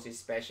Scotia most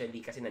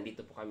especially, kasi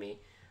nandito po kami,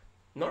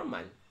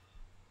 normal.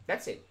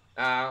 That's it.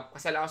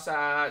 kasal ako sa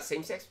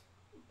same-sex,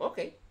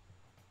 okay.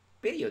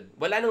 Period.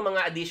 Wala nang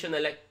mga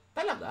additional like,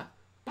 talaga?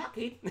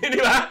 Bakit?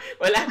 Di ba?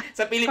 Wala.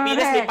 Sa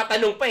Pilipinas, may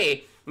patanong pa eh.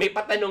 May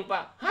patanong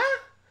pa, ha?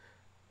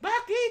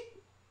 Bakit?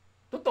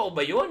 Totoo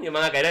ba yun? Yung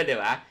mga gano'n, di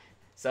ba?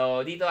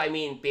 So, dito, I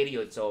mean,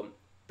 period. So,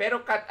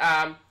 pero,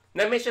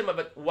 na-mention mo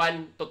ba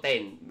 1 to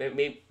 10?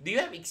 Do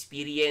you have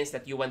experience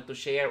that you want to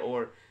share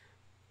or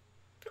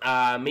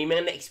may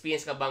mga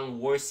na-experience ka bang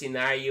worst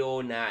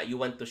scenario na you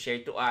want to share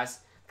to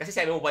us? Kasi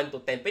sabi mo 1 to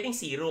 10. Pwedeng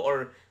 0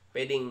 or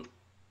pwedeng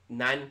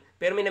none.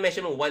 Pero may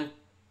na-mention mo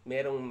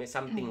merong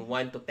something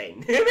 1 to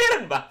 10.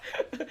 Meron ba?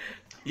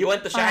 You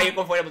want to share? Are you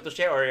comfortable to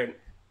share or...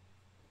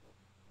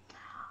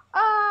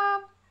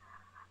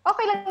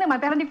 Okay lang naman,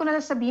 pero hindi ko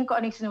na sabihin ko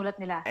ano yung sinulat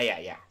nila.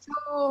 Yeah.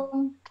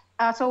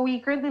 So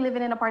we currently live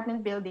in an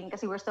apartment building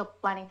kasi we're still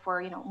planning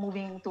for,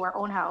 moving to our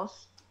own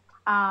house.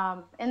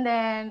 And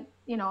then,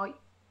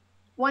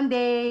 one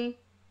day,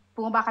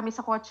 bumaba kami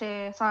sa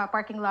kotse, sa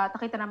parking lot,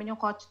 nakita namin yung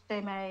kotse,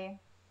 may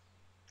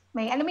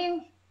alam mo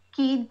yung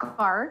keyed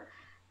car,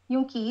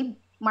 yung keyed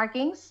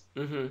markings.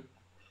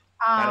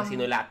 Parang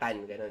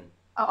sinulatan, ganun.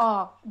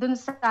 Oo, dun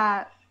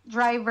sa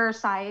driver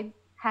side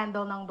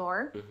handle ng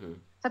door.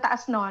 Sa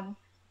taas nun,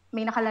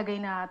 may nakalagay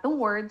na 2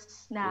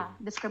 words na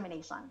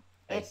discrimination.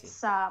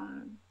 It's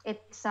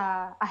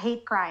a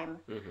hate crime.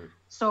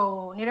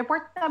 So,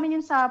 nireport namin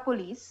yun sa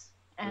police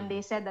and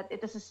they said that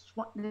this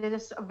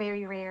is a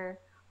very rare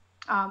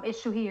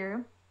issue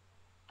here.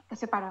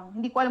 Kasi parang,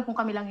 hindi ko alam kung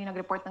kami lang yung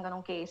nag-report ng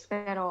ganong case,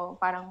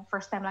 pero parang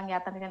first time lang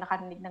yata nila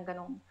nakarinig ng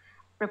ganong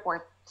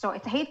report. So,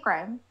 it's a hate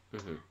crime.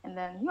 And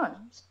then,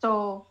 yun.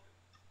 So,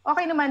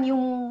 okay naman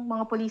yung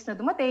mga police na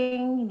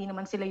dumating, hindi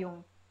naman sila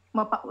yung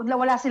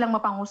wala silang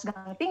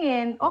mapanghusgang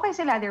tingin. Okay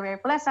sila, they're very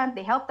pleasant,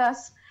 they helped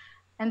us.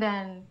 And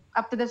then,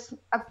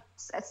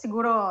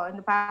 siguro,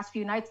 in the past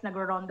few nights,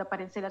 nagro-ronda pa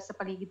rin sila sa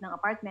paligid ng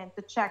apartment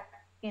to check,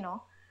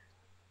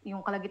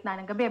 yung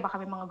kalagitnaan ng gabi,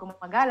 baka may mga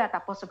gumagala,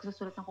 tapos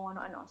nagsusulat ng kung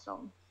ano-ano.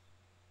 So,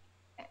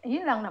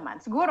 yun lang naman.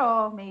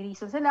 Siguro, may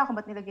reason sila kung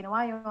ba't nila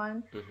ginawa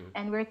yun.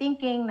 And we're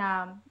thinking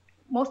na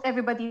most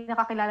everybody na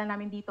kakilala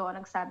namin dito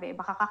nagsabi,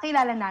 baka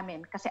kakilala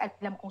namin kasi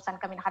alam kung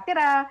saan kami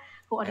nakatira,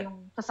 kung ano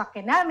yung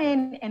sasakyan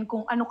namin, and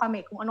kung ano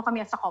kami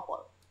as a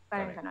couple.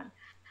 Parang ganun.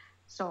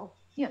 So,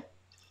 yun.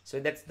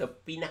 So that's the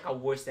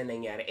pinaka-worst na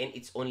nangyari and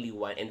it's only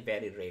one and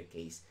very rare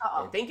case.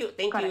 And thank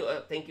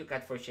you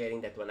Kat for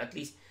sharing that one. At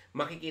least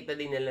makikita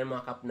din nila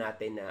mga kap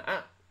natin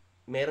na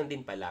meron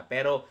din pala.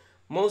 Pero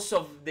most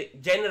of the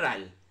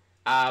general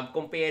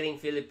comparing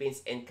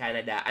Philippines and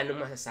Canada,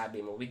 anong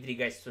masasabi mo with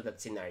regards to that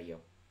scenario?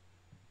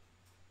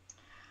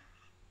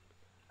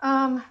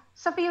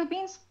 Sa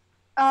Philippines,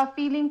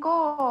 feeling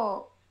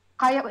ko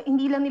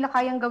hindi lang nila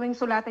kayang gawing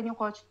sulatan yung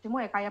kotse mo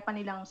kaya pa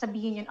nilang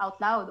sabihin yun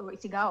out loud o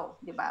isigaw,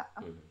 di ba?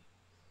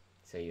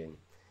 So yun.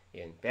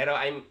 Pero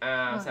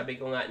sabi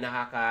ko nga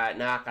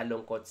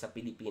nakakalungkot sa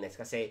Pilipinas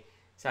kasi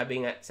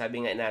sabi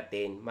nga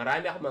natin,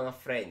 marami akong mga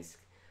friends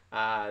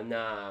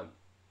na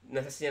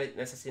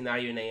nasa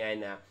scenario na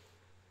yan na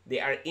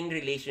they are in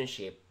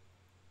relationship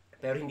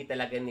pero hindi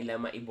talaga nila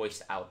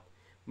ma-voice out.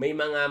 May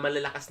mga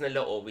malalakas na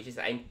loob, which is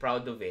I'm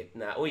proud of it,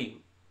 na,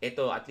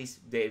 ito, at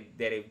least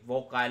they're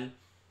vocal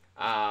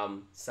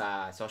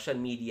sa social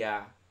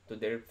media, to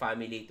their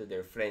family, to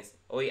their friends.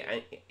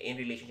 In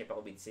relationship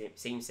ako with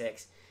same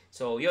sex.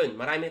 So, yun,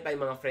 marami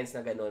tayong mga friends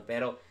na ganun.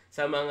 Pero,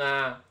 sa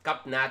mga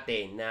kap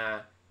natin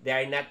na they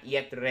are not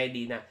yet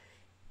ready na,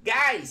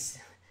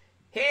 guys,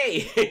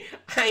 hey,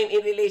 I'm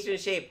in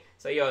relationship.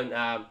 So, yun,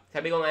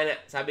 sabi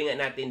nga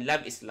natin,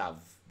 love is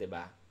love,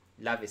 diba?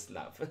 Love is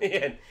love.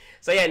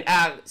 So yan,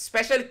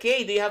 Special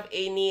K, do you have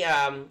any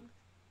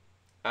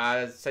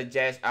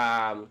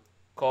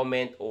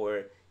comment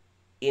or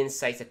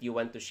insights that you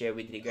want to share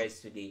with regards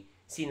to the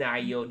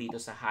scenario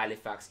dito sa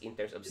Halifax in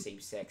terms of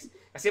safe sex?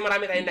 Kasi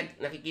marami tayong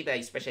nakikita,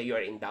 especially you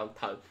are in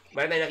downtown,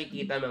 marami tayong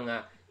nakikita mga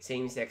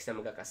same sex na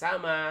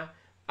magkakasama.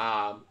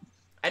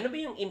 Ano ba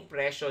yung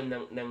impression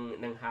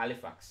ng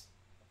Halifax?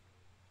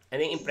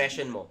 Ano yung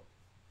impression mo?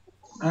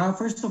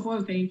 First of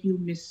all, thank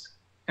you, Miss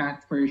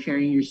Kat, for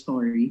sharing your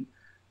story.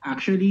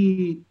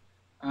 Actually,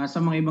 sa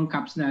mga ibang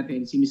caps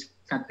natin, si Miss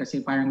Kat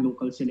kasi parang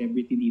local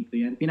celebrity dito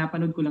yan.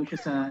 Pinapanood ko lang siya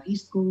sa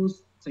East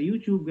Coast, sa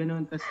YouTube,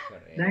 gano'n. Tapos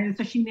dahil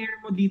sa shinare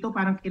mo dito,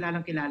 parang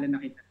kilalang-kilala na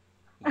kita.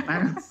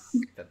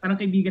 Parang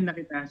kaibigan na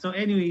kita. So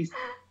anyways,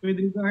 with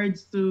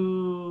regards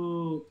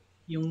to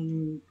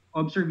yung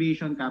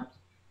observation caps,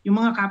 yung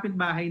mga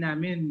kapitbahay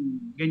namin,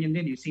 ganyan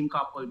din same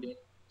couple din.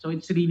 So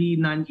it's really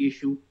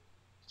non-issue.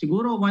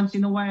 Siguro once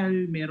in a while,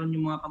 meron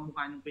yung mga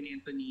kamukha ng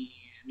pinento ni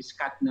Miss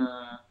Kat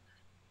na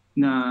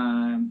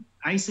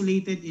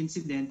isolated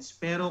incidents.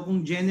 Pero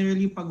kung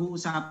generally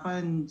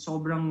pag-uusapan,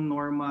 sobrang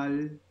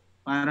normal.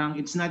 Parang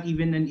it's not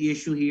even an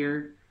issue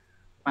here.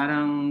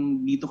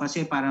 Parang dito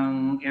kasi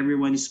parang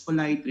everyone is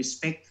polite,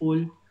 respectful.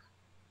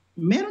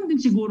 Meron din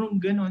sigurong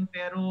ganun,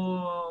 pero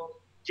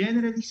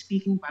generally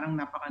speaking, parang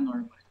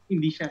napaka-normal.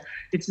 Hindi siya,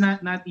 it's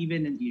not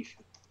even an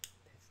issue.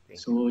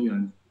 So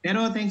yun.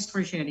 Pero thanks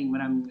for sharing.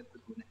 Maraming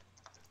natutunan.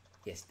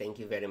 Yes, thank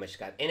you very much,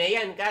 Kat. And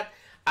ayan, Kat,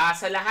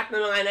 Sa lahat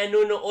ng mga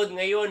nanonood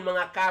ngayon,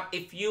 mga Kap,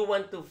 if you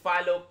want to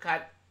follow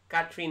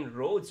Kathrine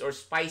Rhodes or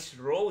Spice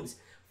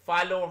Rhodes,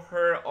 follow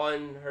her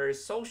on her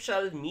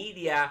social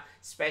media,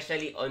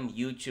 especially on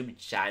YouTube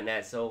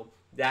channel. So,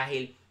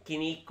 dahil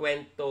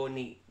kinikwento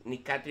ni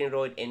Kathrine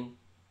Rhodes and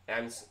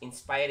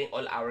inspiring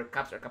all our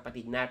Kaps or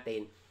kapatid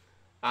natin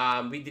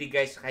with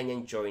regards sa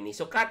kanyang journey.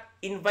 So, Kat,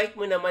 invite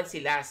mo naman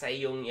sila sa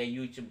iyong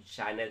YouTube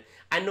channel.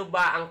 Ano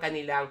ba ang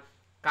kanilang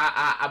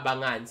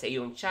kaaabangan sa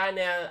iyong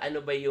channel?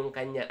 Ano ba yung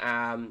kanya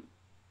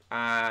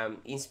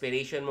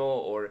inspiration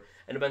mo or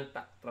ano bang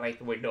right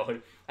word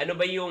doon? Ano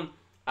ba yung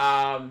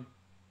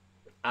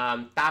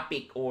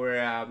topic or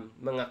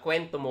mga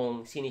kwento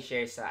mong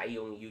sinishare sa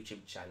iyong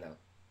YouTube channel?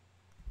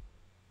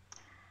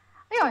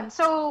 Ayun,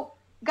 so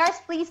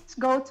guys, please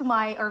go to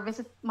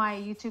visit my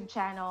YouTube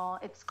channel.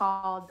 It's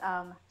called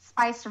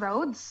Spice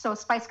Rhodes. So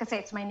Spice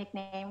kasi it's my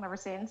nickname ever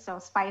since. So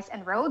Spice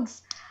and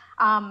Rhodes.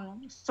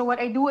 So what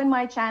I do in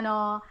my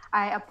channel,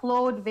 I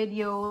upload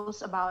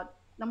videos about,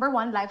 number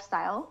one,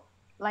 lifestyle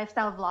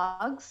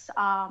vlogs.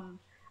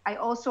 I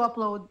also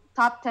upload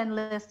top 10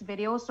 list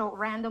videos, so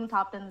random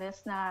top 10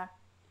 list na,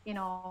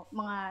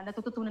 mga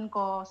natutunan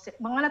ko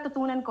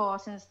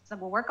since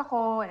nag-work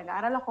ako,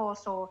 nag-aaral ako.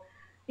 So,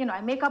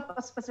 I make up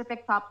a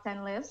specific top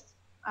 10 list.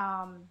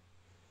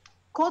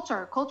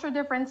 Culture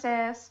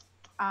differences,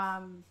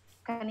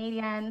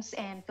 Canadians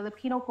and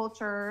Filipino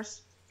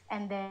cultures,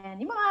 and then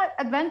yung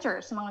mga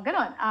adventures, mga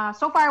ganon.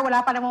 So far,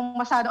 wala pa namang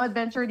masyadong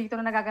adventure dito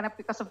na nagaganap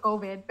because of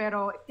COVID,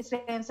 pero isa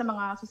yan sa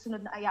mga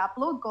susunod na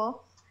i-upload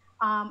ko.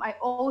 I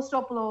also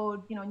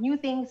upload, new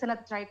things na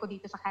na-try ko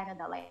dito sa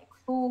Canada, like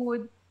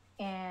food,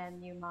 and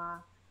yung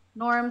mga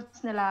norms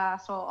nila.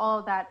 So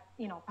all that,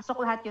 pasok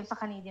lahat yun sa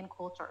Canadian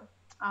culture.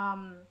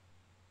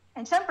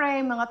 And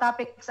syempre, mga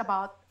topics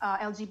about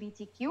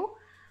LGBTQ.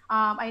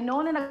 I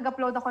know na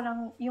nag-upload ako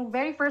yung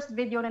very first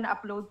video na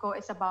na-upload ko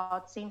is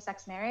about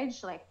same-sex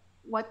marriage, like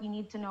what you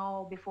need to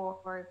know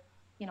before,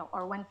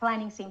 or when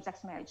planning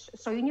same-sex marriage.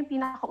 So yun yung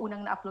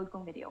pinakaunang na-upload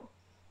kong video.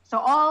 So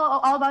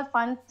all about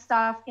fun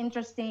stuff,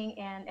 interesting,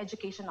 and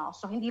educational.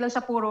 So hindi lang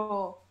siya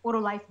puro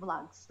life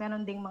vlogs.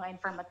 Meron ding mga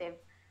informative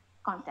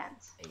content.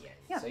 Ayan.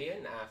 Yeah. So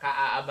yun,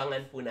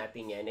 kaaabangan po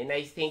natin yan. And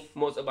I think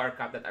most of our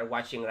Kap that are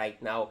watching right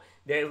now,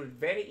 they're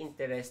very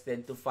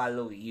interested to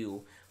follow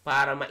you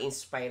para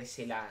ma-inspire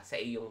sila sa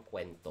iyong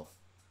kwento.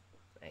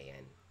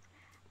 Ayan.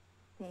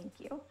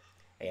 Thank you.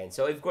 Ayan.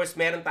 So, of course,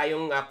 meron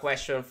tayong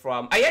question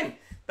from... Ayan!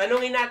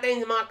 Tanungin natin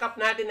mga Kap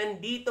natin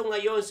nandito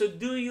ngayon. So,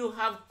 do you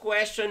have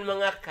question,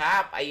 mga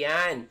Kap?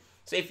 Ayan.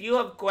 So, if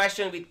you have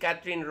question with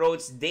Kathrine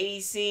Rhodes,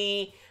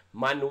 Daisy,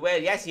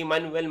 Manuel. Yes, si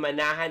Manuel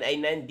Manahan ay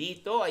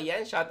nandito.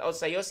 Ayan. Shout out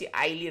sa'yo. Si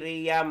Ailey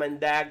Rhea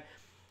Mandag,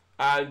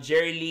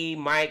 Jerly,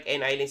 Mike,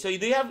 and Eileen. So,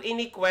 do you have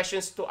any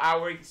questions to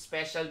our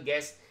special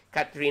guest,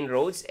 Kathrine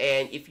Rhodes?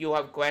 And if you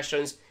have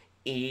questions,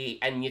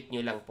 i-unmute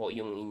nyo lang po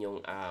yung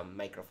inyong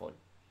microphone.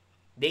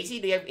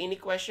 Daisy, do you have any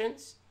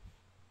questions?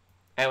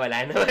 Ay,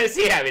 wala naman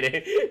siya.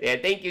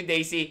 Yeah, thank you,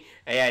 Daisy.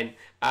 Ayan.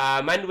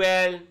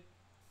 Manuel.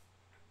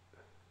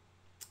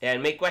 Ayan,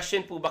 may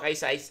question po ba kayo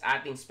sa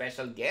ating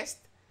special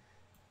guest?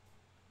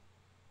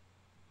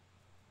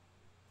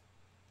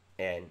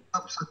 Ayan.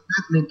 Sa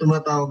net, may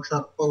tumatawag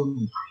sa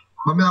phone.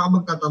 Mamaya ka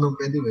magtatanong,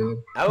 pwede ba yun?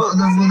 Oh,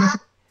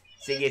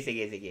 sige.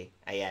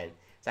 Ayan.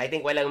 So, I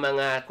think walang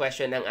mga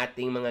question ng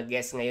ating mga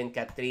guests ngayon,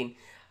 Kathrine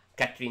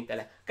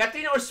talaga.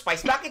 Kathrine or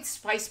Spice? Bakit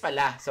Spice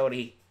pala?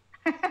 Sorry.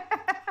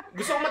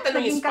 Gusto ko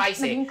matanong yung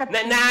Spice eh.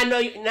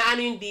 Naano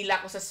yung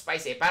dila ko sa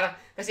Spice eh. Parang,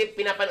 kasi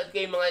pinapanood ko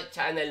yung mga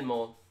channel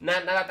mo,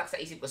 natatak sa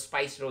isip ko,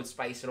 Spice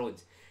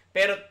Roads.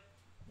 Pero,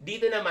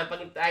 dito naman,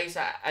 pag tayo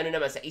sa,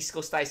 sa East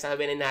Coast tayo, sa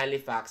In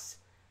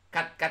Halifax,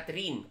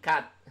 Kathrine,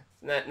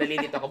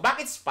 nalilito ako.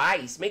 Bakit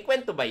Spice? May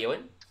kwento ba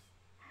yun?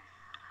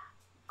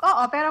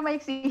 Oo, pero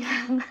maiksi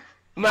lang.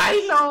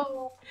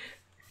 So,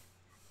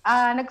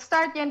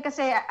 nag-start yan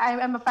kasi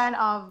I'm a fan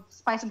of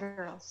Spice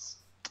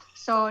Girls.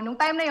 So, nung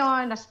time na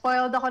yon,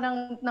 na-spoiled ako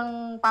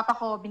ng papa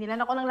ko.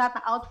 Binilan ako ng lahat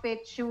ng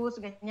outfit, shoes,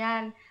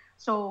 ganyan.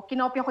 So,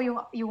 kinopya ko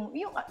yung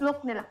look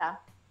nila.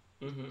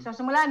 Mm-hmm. So,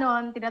 simula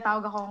nun,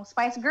 tinatawag akong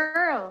Spice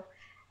Girl.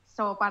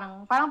 So,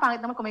 parang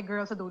pangit naman kung may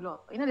girl sa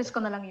dulo. Inalis ko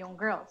na lang yung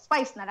girl.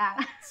 Spice na lang.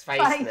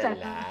 Spice na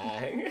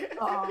lang.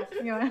 Oo,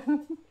 yun.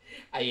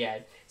 Ayan.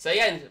 So,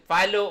 ayan.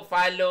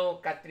 Follow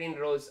Kathrine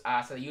Rhodes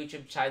sa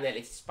YouTube channel.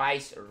 It's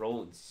Spice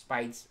Rhodes.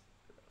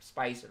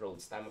 Spice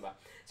Rhodes. Tama ba?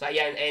 So,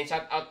 ayan. And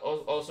shout out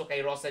also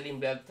kay Rosalyn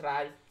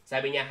Beltran.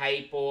 Sabi niya,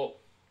 hi po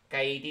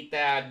kay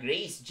Tita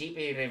Grace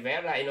J.P.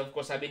 Rivera. And of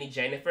course, sabi ni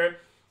Jennifer,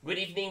 good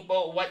evening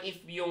po. What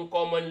if yung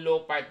common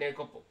law partner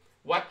ko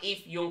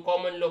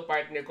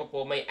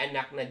po may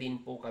anak na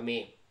din po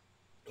kami?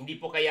 Hindi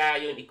po kaya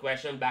yun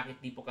i-question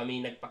bakit di po kami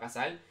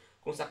nagpakasal?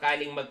 Kung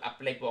sakaling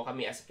mag-apply po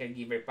kami as a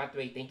caregiver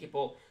pathway. Thank you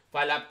po.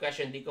 Follow-up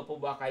question, di ko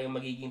po ba kayong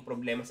magiging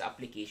problema sa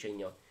application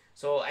nyo?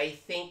 So, I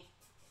think,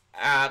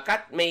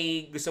 Kat,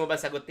 may gusto mo ba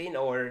sagutin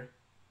or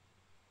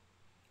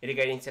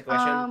regarding sa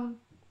question?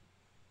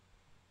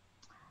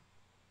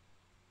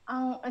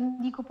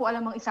 Hindi ko po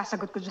alam ang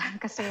isasagot ko dyan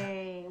kasi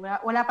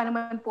wala pa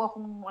naman po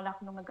akong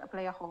nung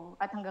nag-apply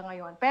ako at hanggang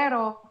ngayon.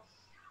 Pero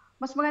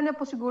mas maganda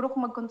po siguro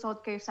kung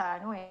mag-consult kayo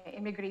sa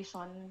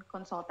immigration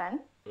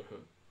consultant.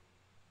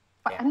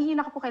 Hindi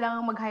na po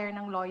kailangan mag-hire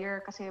ng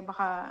lawyer kasi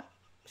baka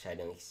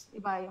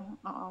iba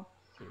yung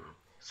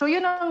So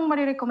yun ang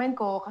marirecommend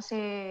ko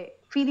kasi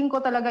feeling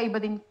ko talaga iba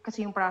din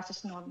kasi yung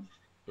process nun.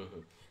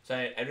 So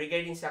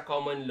regarding sa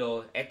common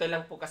law, ito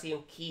lang po kasi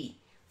yung key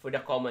for the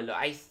common law.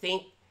 I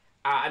think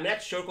I'm not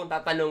sure kung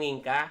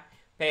tatanungin ka,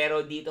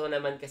 pero dito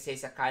naman kasi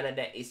sa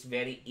Canada is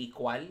very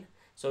equal.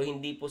 So,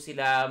 hindi po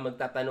sila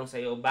magtatanong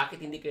sa'yo,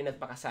 bakit hindi kayo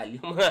nagpakasal?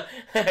 Yung mga,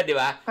 di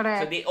ba?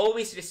 So, they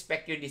always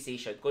respect your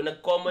decision. Kung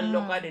nag-common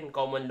law ka, then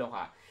common law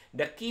ka.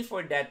 The key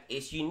for that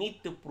is you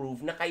need to prove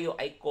na kayo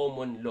ay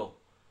common law.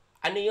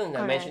 Ano yun?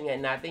 Na-mention nga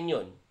natin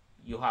yun.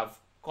 You have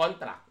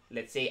contract.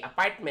 Let's say,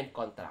 apartment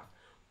contract.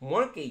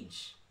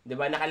 Mortgage. Di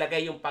ba?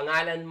 Nakalagay yung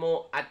pangalan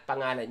mo at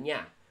pangalan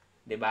niya.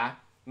 Di ba?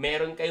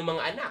 Meron kayong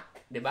mga anak.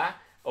 Di ba?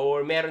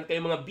 Or meron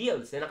kayong mga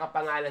bills na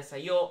nakapangalan sa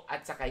iyo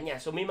at sa kanya.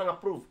 So, may mga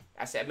proof.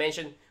 As I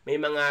mentioned, may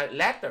mga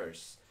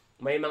letters,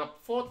 may mga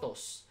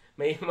photos,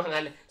 may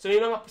mga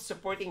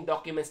supporting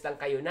documents lang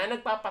kayo na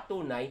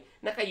nagpapatunay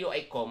na kayo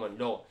ay common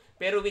law.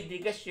 Pero with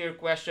regards to your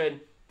question,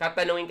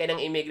 tatanungin ka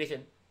ng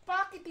immigration,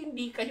 bakit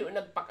hindi kayo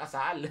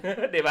nagpakasal?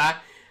 Di ba?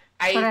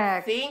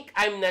 I think,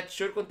 I'm not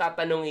sure kung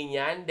tatanungin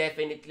yan.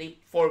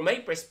 Definitely, for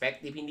my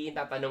perspective, hindi yung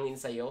tatanungin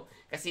sa'yo.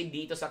 Kasi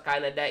dito sa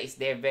Canada,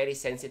 they're very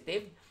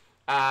sensitive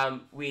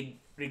with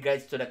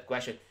regards to that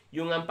question.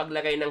 Yung ang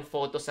paglagay ng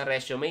photo sa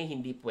resume,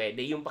 hindi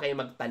pwede. Yung pa kayo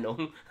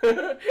magtanong.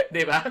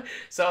 Diba?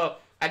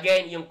 So,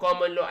 again, yung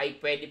common law ay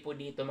pwede po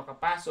dito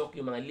makapasok,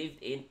 yung mga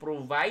lived-in,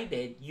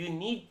 provided you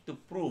need to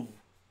prove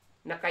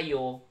na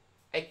kayo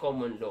ay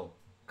common law.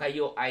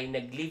 Kayo ay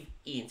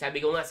nag-live-in. Sabi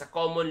ko nga, sa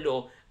common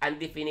law,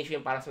 ang definition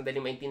para sa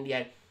madaling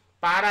maintindihan,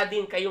 para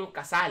din kayong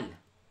kasal.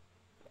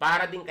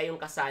 Para din kayong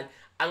kasal.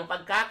 Ang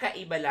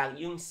pagkakaiba lang,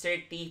 yung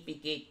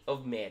certificate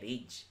of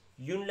marriage.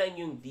 Yun lang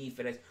yung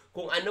difference.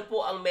 Kung ano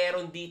po ang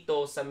meron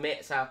dito sa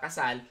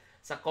kasal,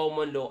 sa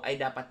common law, ay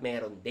dapat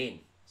meron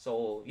din.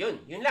 So,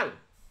 yun lang.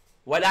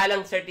 Wala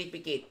lang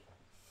certificate.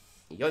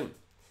 Yun.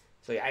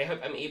 So, I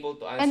hope I'm able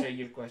to answer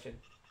your question.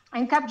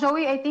 And Cap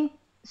Joey, I think,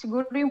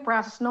 siguro yung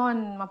process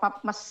noon,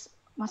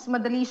 mas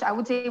madali siya. I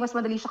would say mas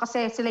madali siya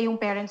kasi sila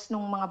yung parents ng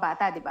mga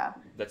bata, di ba?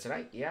 That's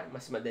right. Yeah,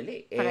 mas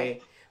madali.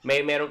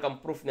 Meron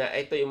kang proof na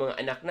ito yung mga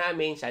anak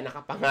namin, siya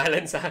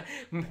nakapangalan sa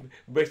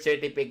birth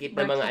certificate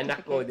ng mga anak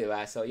ko, di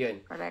ba? So,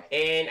 yun. Correct.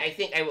 And I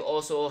think I will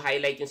also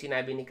highlight yung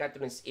sinabi ni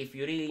Kathrine, if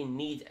you really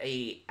need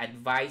a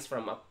advice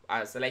from a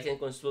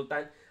licensed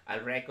consultant,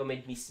 I'll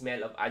recommend Miss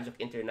Mel of Adjunct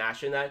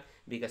International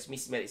because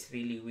Miss Mel is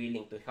really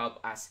willing to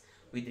help us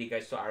with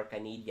regards to our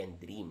Canadian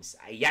dreams.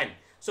 Ayan.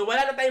 So,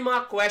 wala na tayong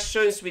mga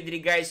questions with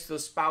regards to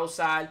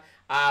spousal.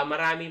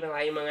 Marami na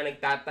tayong mga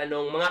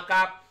nagtatanong. Mga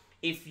Kap,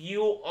 if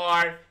you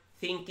are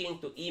thinking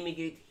to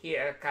immigrate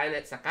here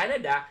sa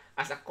Canada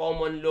as a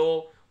common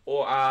law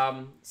o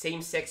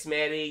same-sex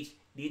marriage,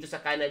 dito sa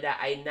Canada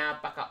ay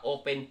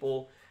napaka-open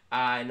po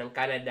ng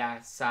Canada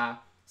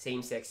sa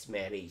same-sex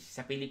marriage.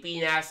 Sa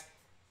Pilipinas,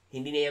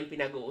 hindi na yan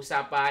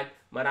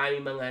pinag-uusapan.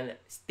 Maraming mga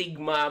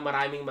stigma,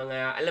 maraming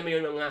mga, alam mo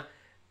yun, mga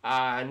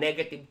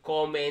negative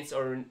comments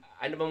or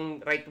ano bang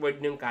right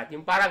word nung Kat?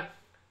 Yung parang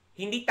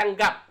hindi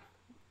tanggap.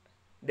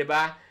 'Di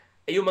ba?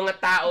 Yung mga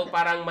tao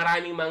parang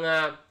maraming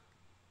mga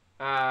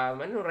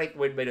ano right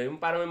word ba 'yun? Yung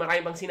parang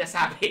maraming bang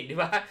sinasabi, 'di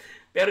ba?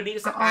 Pero dito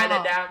sa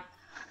Canada,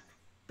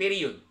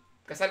 period.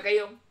 Kasal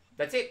kayo.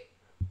 That's it.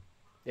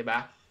 'Di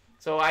ba?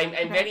 So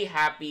I'm very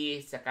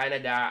happy sa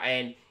Canada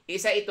and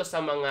isa ito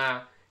sa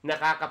mga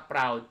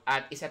nakaka-proud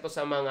at isa to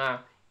sa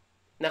mga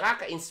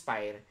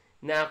nakaka-inspire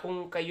na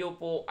kung kayo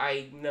po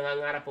ay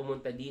nangangarap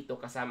pumunta dito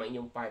kasama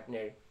inyong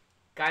partner,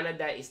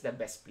 Canada is the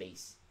best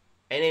place.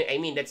 And I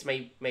mean, that's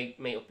my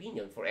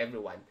opinion for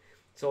everyone.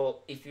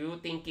 So, if you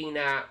thinking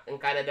na ang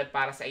Canada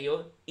para sa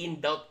iyo, in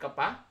doubt ka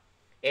pa,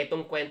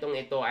 etong kwentong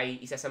ito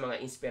ay isa sa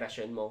mga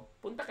inspirasyon mo,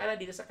 punta ka na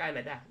dito sa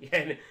Canada.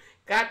 Yan.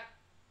 Kat,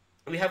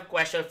 we have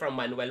question from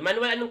Manuel.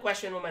 Manuel, anong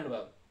question mo,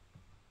 Manuel?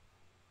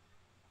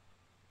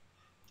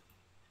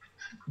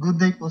 Good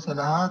day po sa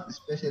lahat,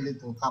 especially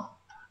to Kap.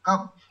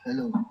 Kap,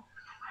 hello.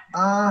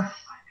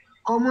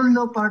 Common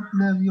law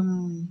partner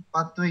yung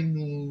pathway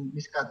ni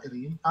Miss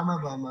Kathrine.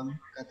 Tama ba, Ma'am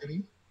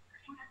Kathrine?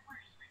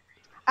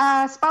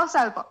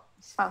 Spousal po.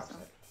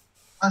 Spousal.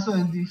 So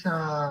hindi siya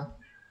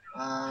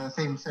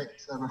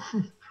same-sex. Ano?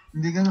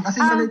 Hindi ganun. Kasi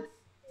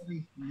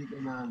hindi ko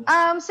na...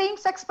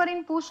 Same-sex pa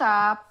rin po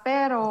siya,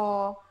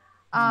 pero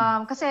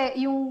kasi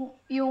yung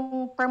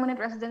permanent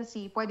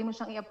residency, pwede mo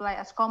siyang i-apply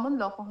as common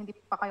law kung hindi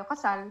pa kayo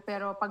kasal,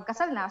 pero pag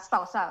kasal na,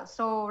 spousal.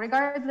 So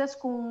regardless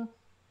kung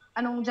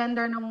anong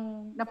gender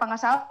ng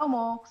pangasawa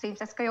mo,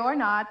 same-sex kayo or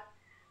not,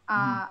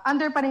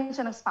 under pa rin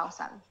siya ng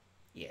spousal.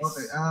 Yes.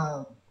 Okay.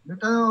 May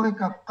tanong kay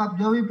Kap. Kap,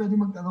 Joey, pwede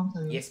magtanong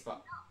sa'yo? Yes po.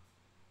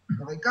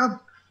 Okay,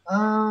 Kap.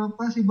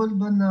 Possible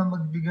ba na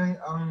magbigay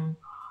ang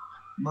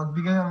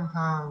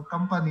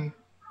company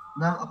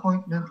ng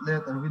appointment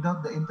letter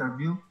without the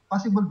interview?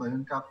 Possible ba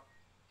yun, Kap?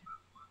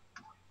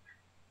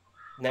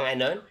 Ng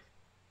ano?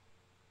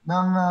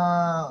 Ng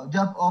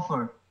job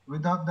offer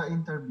without the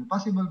interview.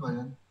 Possible ba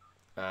yun?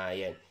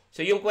 Yan. So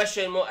yung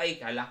question mo ay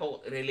kala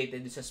ko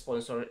related sa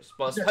spousal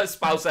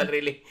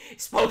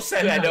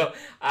ano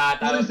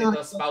tawag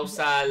dito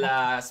spousal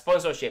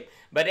sponsorship.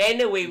 But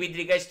anyway, with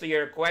regards to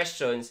your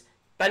questions,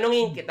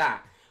 tanungin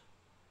kita.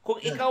 Kung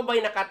ikaw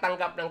ba'y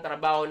nakatanggap ng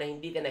trabaho na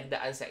hindi ka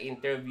nagdaan sa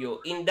interview,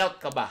 in doubt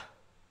ka ba?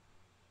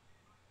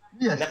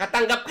 Yes.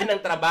 Nakatanggap ka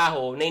ng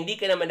trabaho na hindi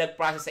ka naman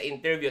nag-process sa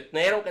interview at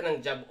mayroon ka ng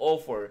job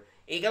offer,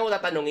 ikaw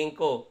tatanungin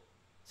ko,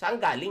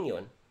 saan galing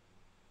yon?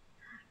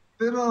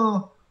 Pero,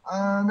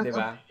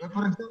 diba?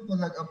 For example,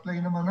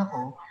 nag-apply naman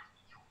ako,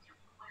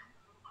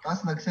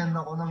 tapos nag-send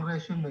ako ng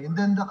resume, and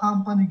then the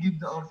company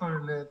give the offer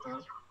letter.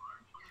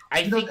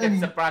 I think that's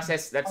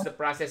the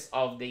process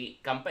of the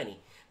company.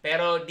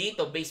 Pero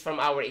dito, based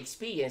from our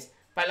experience,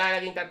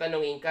 palaging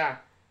tatanungin ka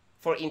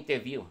for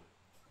interview.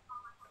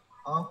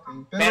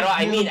 Okay. Pero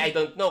I mean, I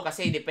don't know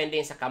kasi depende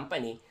sa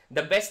company.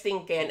 The best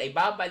thing kaya ay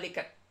babalik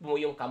mo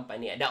yung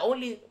company. The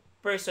only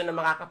person na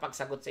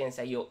makakapagsagot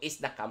sa iyo is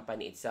the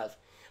company itself.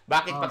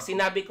 Bakit pag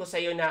sinabi ko sa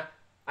iyo na,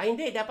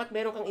 hindi, dapat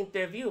meron kang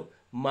interview.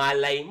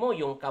 Malay mo,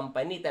 yung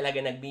company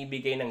talaga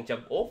nagbibigay ng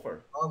job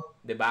offer.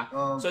 Diba?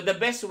 So the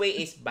best way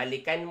is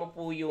balikan mo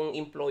po yung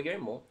employer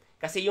mo.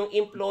 Kasi yung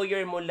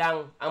employer mo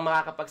lang ang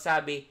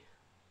makakapagsabi,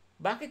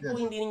 bakit po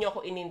hindi niyo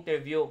ako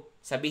in-interview?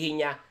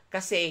 Sabihin niya,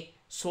 kasi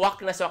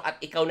swak na swak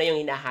at ikaw na yung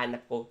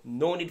hinahanap ko.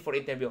 No need for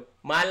interview.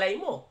 Malay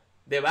mo.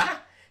 Diba?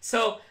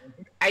 So,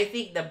 I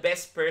think the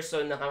best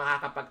person na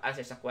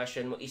makakapag-answer sa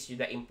question mo is you,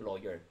 the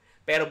employer.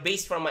 Pero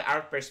based from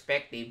our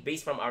perspective,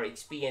 based from our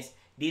experience,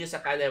 dito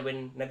sa Canada,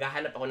 when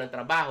naghahanap ako ng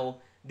trabaho,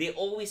 they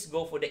always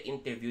go for the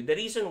interview. The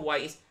reason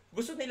why is,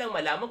 gusto nilang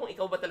malaman kung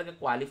ikaw ba talaga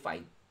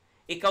qualified.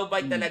 Ikaw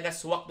ba talaga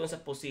swak doon sa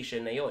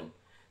position na yon.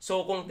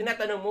 So, kung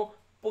tinatanong mo,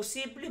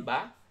 posible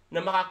ba na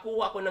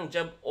makakuha ako ng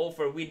job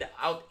offer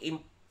without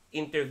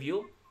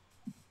interview?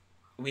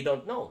 We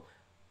don't know.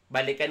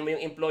 Balikan mo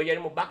yung employer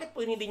mo, bakit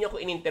po hindi niyo ako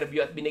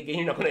in-interview at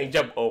binigyan niyo ako ng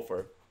job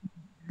offer?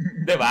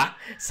 Diba?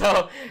 So,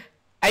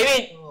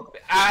 I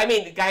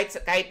mean,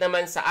 kahit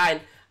naman saan,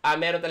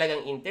 meron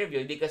talagang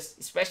interview because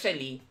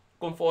especially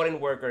kung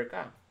foreign worker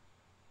ka.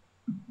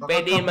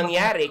 Pwede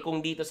mangyari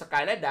kung dito sa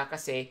Canada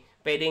kasi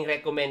pwedeng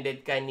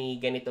recommended ka ni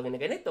ganito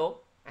na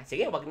ganito.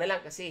 Sige, wag na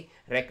lang kasi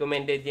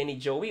recommended yan ni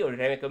Joey or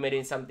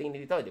recommended something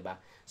dito, di ba?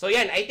 So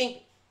yan, I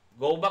think,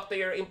 go back to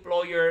your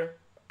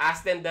employer,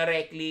 ask them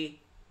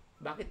directly,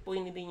 bakit po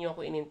hindi niyo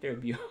ako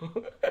in-interview?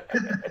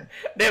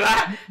 Di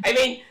ba? I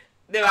mean,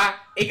 di ba?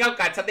 Ikaw,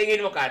 Kat, sa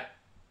tingin mo, Kat?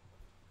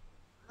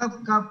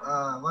 Kap,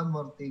 one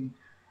more thing.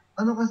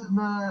 Ano kasi,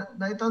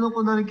 naitanong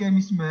ko na rin kay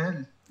Miss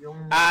Mel.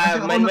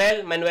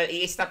 Manuel,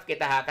 i-stop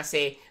kita ha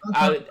kasi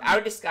our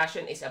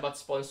discussion is about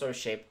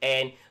sponsorship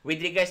and with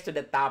regards to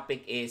the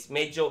topic is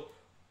medyo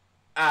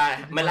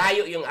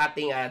malayo yung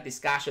ating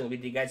discussion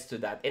with regards to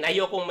that and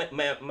ayokong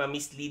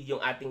ma-mislead yung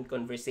ating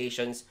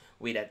conversations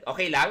with that.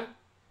 Okay lang?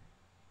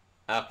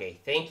 Okay,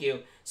 thank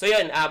you. So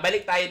yun,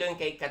 balik tayo doon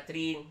kay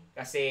Kathrine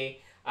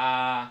kasi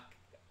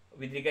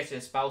with regards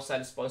to the spousal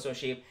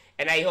sponsorship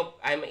and I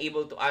hope I'm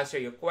able to answer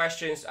your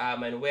questions,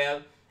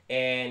 Manuel.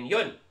 And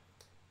yun,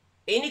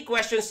 any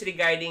questions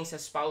regarding sa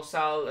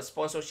spousal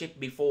sponsorship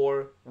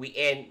before we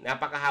end?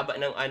 Napakahaba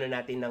ng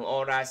natin ng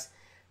oras.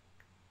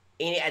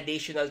 Any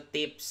additional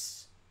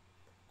tips,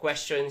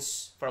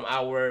 questions from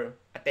our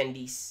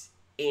attendees?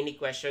 Any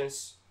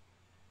questions?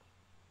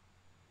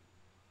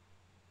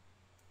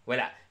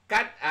 Wala.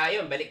 Kat,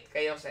 ayun, balik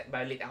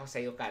ako sa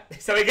iyo, Kat.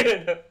 Sabi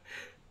ganun, no?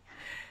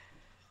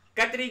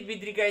 Kathrine,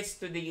 with regards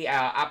to the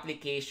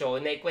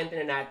application, naikwento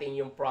na natin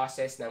yung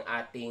process ng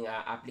ating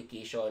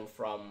application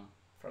from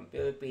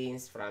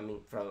Philippines, from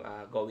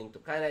going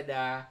to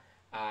Canada,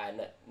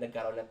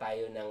 nagkaroon na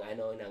tayo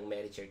ng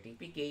marriage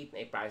certificate,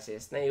 na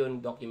i-process na yun,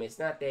 documents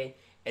natin,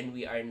 and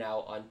we are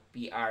now on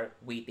PR,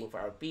 waiting for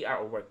our PR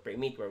or work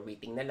permit, we're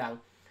waiting na lang.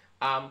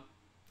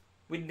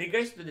 With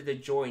regards to the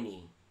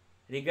journey,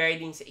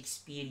 regarding sa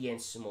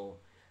experience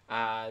mo,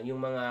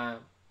 yung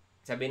mga,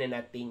 sabihin na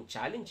natin,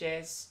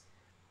 challenges,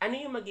 ano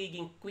yung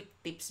magiging quick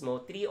tips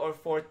mo, 3 or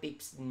 4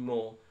 tips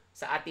mo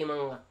sa ating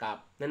mga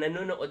kap na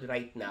nanonood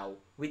right now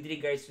with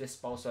regards to the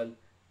spousal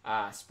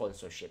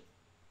sponsorship?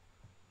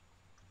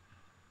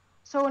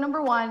 So number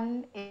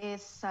 1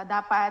 is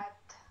dapat,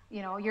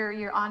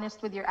 you're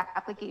honest with your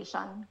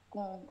application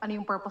kung ano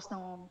yung purpose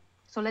ng.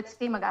 So let's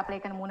say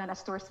mag-apply ka na muna na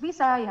tourist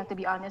visa, you have to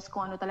be honest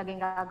kung ano talaga yung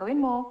gagawin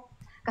mo.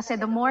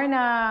 Kasi the more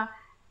na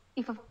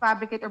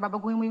if-fabricate or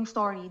babaguhin mo yung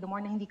story, the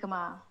more na hindi ka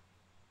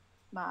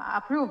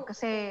ma-approve.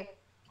 Kasi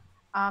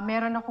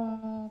meron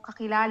akong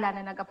kakilala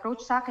na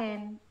nag-approach sa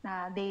akin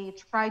na they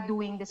tried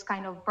doing this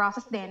kind of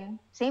process din,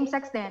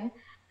 same-sex din.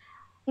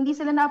 Hindi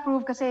sila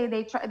na-approve kasi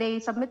they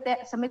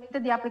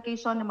submitted the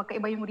application na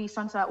magkaiba yung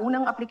reason sa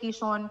unang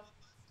application.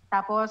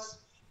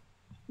 Tapos,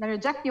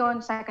 na-reject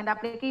yon, second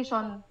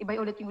application, iba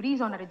ulit yung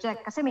reason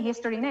na-reject. Kasi may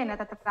history na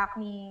natatrack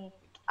ni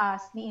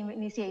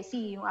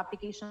CIC yung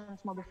applications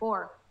mo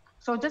before.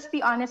 So just be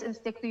honest and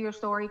stick to your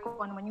story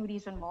kung ano man yung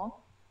reason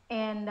mo.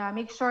 And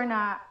make sure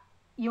na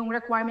yung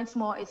requirements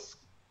mo is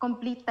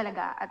complete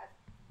talaga at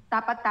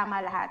dapat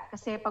tama lahat.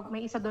 Kasi pag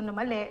may isa doon na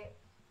mali,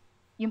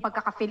 yung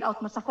pagkaka-fill out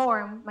mo sa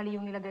form, mali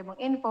yung nilagay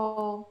mong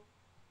info,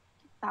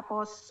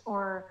 tapos,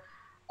 or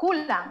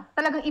kulang,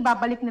 talagang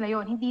ibabalik nila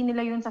yon. Hindi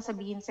nila yun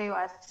sasabihin sa'yo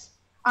as,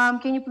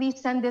 can you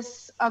please send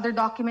this other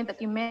document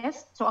that you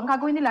missed? So, ang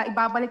gagawin nila,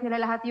 ibabalik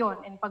nila lahat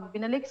yon. And pag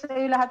binalik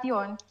sa'yo lahat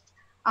yon,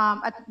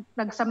 at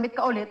nag-submit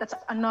ka ulit, that's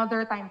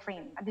another time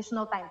frame,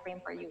 additional time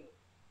frame for you.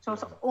 So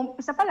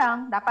isa pa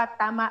lang, dapat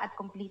tama at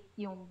complete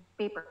yung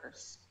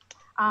papers.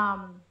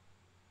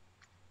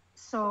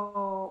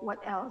 So,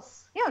 what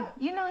else?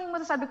 Yun lang yung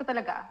masasabi ko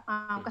talaga.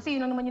 Kasi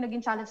yun lang naman yung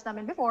naging challenge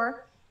namin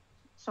before.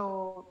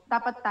 So,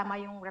 dapat tama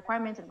yung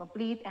requirements and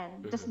complete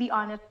and just be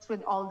honest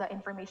with all the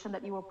information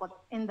that you will put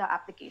in the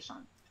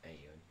application.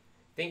 Ayun.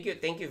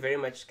 Thank you very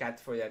much,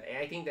 Kat, for that.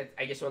 I think that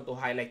I just want to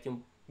highlight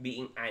yung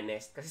being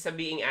honest. Kasi sa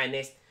being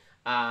honest,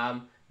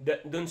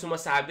 dun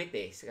sumasabit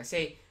eh.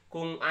 Kasi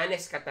kung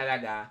honest ka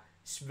talaga,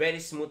 very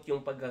smooth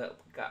yung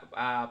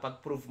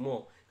pag-prove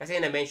mo. Kasi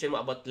na-mention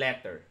mo about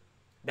letter.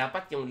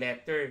 Dapat yung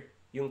letter,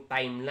 yung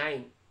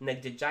timeline,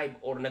 nagja-jibe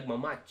or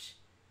nagmamatch.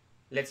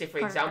 Let's say, for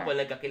example,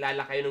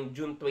 nagkakilala kayo ng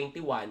June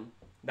 21,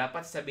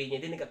 dapat sabihin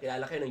niya din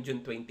nagkakilala kayo ng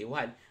June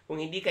 21.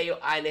 Kung hindi kayo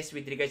honest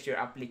with regards to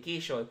your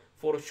application,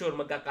 for sure,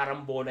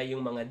 magkakarambola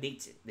yung mga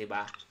dates, di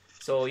ba?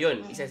 So,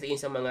 yun, isa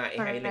sa mga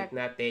i-highlight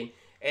natin.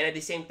 And at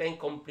the same time,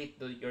 complete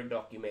your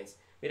documents.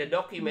 With the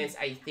documents,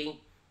 I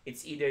think,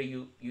 it's either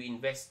you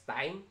invest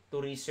time to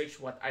research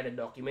what are the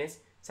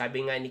documents.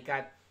 Sabi nga ni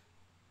Kat,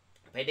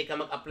 pwede ka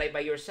mag-apply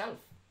by yourself.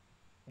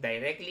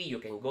 Directly,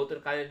 you can go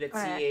to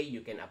Canada.ca,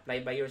 you can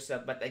apply by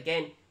yourself. But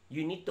again,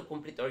 you need to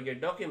complete all your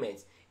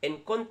documents.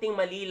 And konting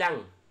mali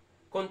lang,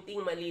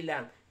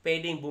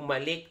 pwedeng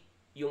bumalik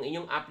yung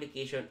inyong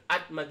application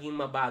at maging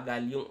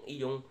mabagal yung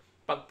iyong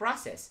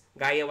pag-process.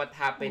 Gaya what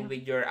happened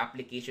with your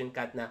application,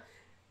 Kat, na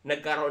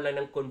nagkaroon lang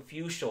ng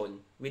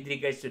confusion with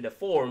regards to the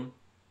form,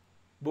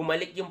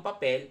 bumalik yung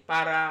papel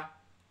para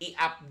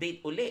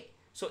i-update uli.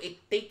 So, it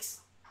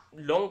takes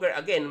longer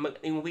again,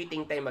 yung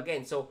waiting time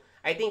again. So,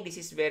 I think this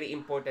is very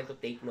important to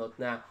take note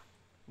na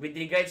with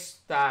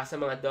regards sa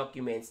mga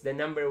documents, the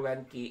number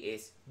one key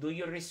is do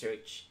your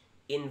research,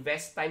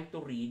 invest time to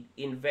read,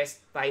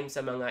 invest time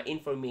sa mga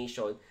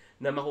information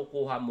na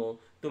makukuha mo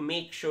to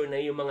make sure na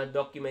yung mga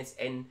documents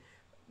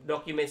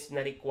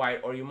na require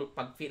or yung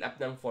pag-fill up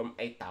ng form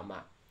ay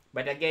tama.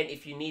 But again,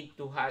 if you need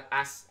to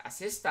ask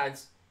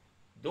assistance,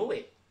 do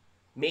it.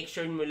 Make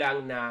sure mo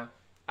lang na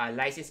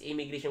licensed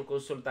immigration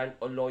consultant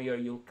o lawyer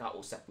yung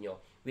kausap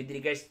nyo. With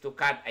regards to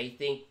Kat, I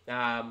think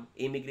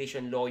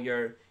immigration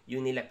lawyer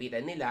yung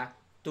nilapitan nila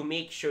to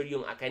make sure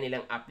yung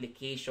kanilang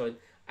application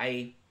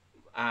ay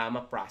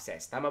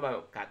ma-process. Tama ba,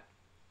 Kat?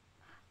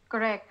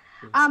 Correct.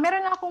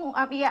 Meron akong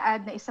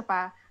i-add na isa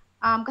pa.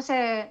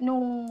 Kasi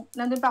nung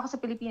nandun pa ako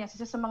sa Pilipinas,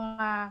 isa sa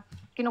mga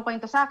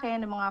kinukwento sa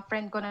akin ng mga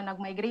friend ko na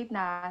nag-migrate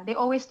na, they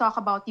always talk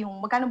about yung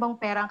magkano bang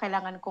pera ang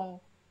kailangan kong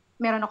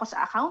meron ako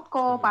sa account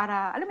ko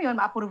para, alam mo yun,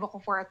 ma-approve ako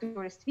for a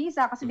tourist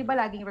visa kasi di ba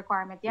laging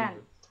requirement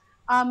yan.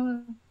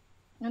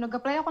 Nung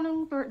nag-apply ako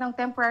ng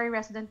temporary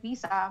resident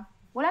visa,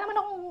 wala naman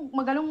akong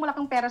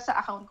malaking pera sa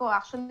account ko.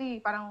 Actually,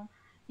 parang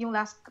yung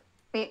last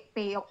pay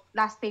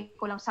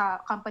ko lang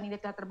sa company na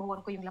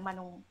tinatrabahuan ko yung laman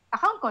ng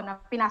account ko na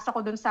pinasa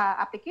ko dun sa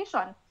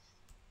application.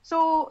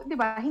 So, di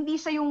ba, hindi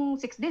siya yung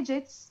 6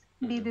 digits,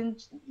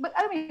 but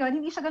alam mo yun,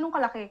 hindi siya ganun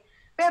kalaki.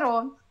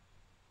 Pero,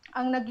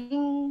 ang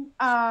naging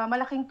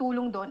malaking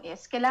tulong doon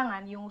is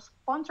kailangan yung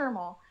sponsor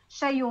mo,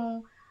 siya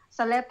yung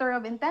sa letter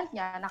of intent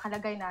niya,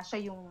 nakalagay na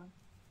siya yung,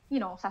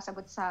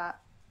 sasagot sa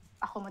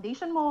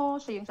accommodation mo,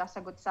 siya yung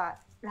sasagot sa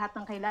lahat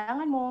ng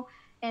kailangan mo,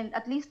 and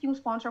at least yung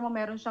sponsor mo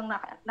meron siyang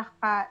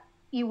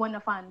naka-iwan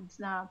na funds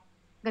na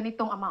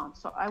ganitong amount.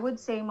 So I would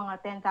say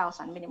mga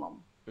 10,000 minimum.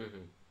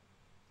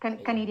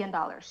 Canadian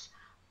dollars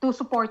to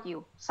support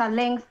you sa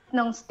length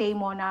ng stay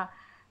mo na.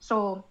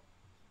 So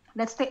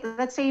let's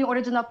say yung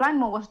original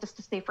plan mo was just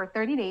to stay for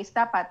 30 days,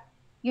 dapat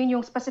yun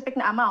yung specific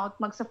na amount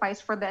mag-suffice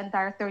for the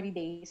entire 30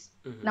 days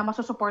na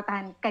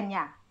masusuportahan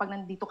kanya pag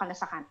nandito ka na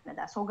sa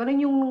Canada. So,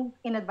 ganun yung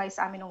in-advise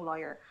sa amin ng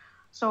lawyer.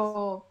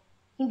 So,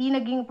 hindi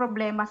naging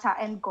problema sa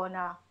end ko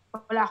na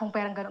wala akong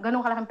perang ganun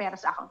kalaking pera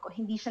sa account ko.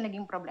 Hindi siya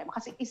naging problema.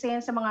 Kasi isa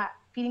yan sa mga,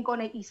 feeling ko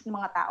naiisip ng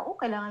mga tao,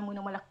 kailangan mo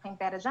ng malaking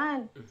pera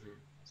dyan.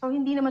 So,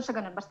 hindi naman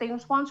siya ganun. Basta yung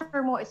sponsor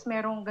mo is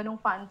merong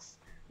ganung funds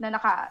na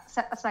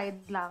naka-set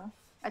aside lang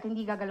at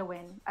hindi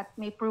gagalawin at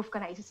may proof ka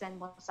na isi-send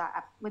mo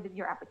with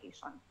your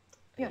application.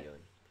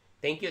 Ayun.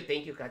 Thank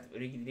you, Kat.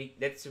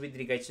 That's with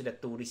regards to the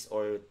tourist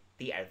or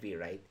TRV,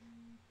 right?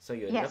 So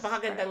yun. Yes,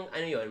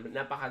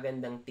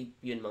 napakagandang tip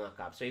yun mga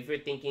Kap. So if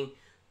you're thinking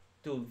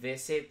to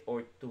visit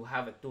or to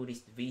have a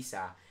tourist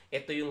visa,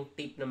 ito yung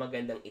tip na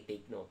magandang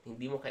i-take note.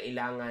 Hindi mo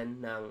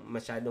kailangan ng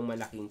masyadong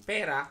malaking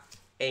pera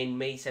and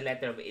may sa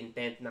letter of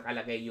intent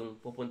nakalagay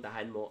yung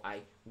pupuntahan mo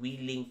ay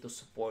willing to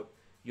support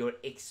your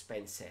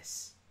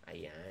expenses.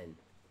 Ayan.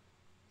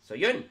 So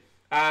yun.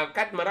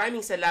 Kat, maraming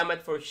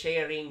salamat for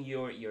sharing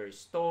your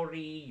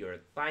story,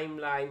 your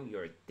timeline,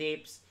 your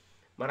tips.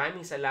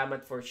 Maraming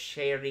salamat for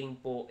sharing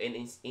po and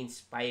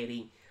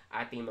inspiring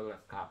ating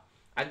mga Kap.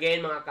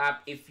 Again, mga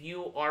Kap, if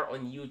you are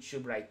on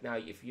YouTube right now,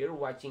 if you're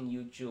watching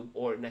YouTube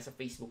or nasa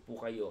Facebook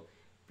po kayo,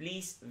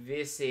 please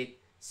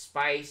visit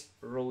Spice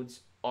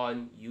Rhodes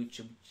on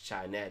YouTube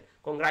channel.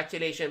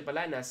 Congratulations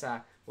pala,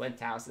 nasa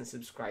 1,000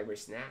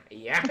 subscribers na.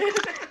 Yeah.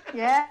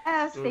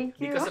 Yes, thank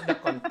you. Because of the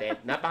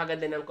content.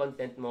 Napakaganda ng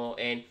content mo,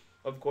 and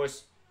of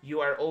course, you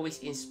are always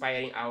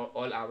inspiring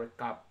all our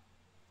Kap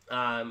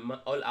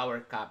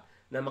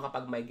na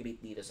makapag-migrate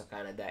dito sa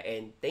Canada.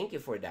 And thank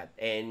you for that.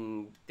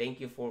 And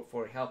thank you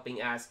for helping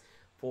us,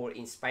 for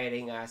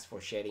inspiring us, for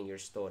sharing your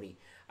story.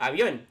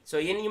 Yun. So,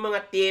 yun yung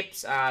mga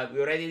tips.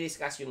 We already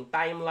discussed yung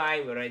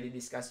timeline. We already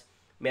discussed,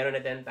 meron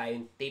na din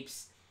tayong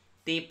tips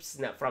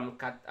na from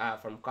Kat.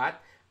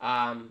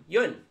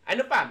 Yun.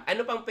 Ano pa?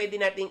 Ano pang pwede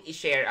nating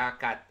i-share,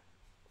 Kat?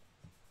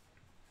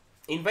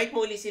 Invite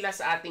mo ulit sila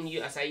sa ating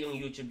sa yung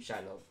YouTube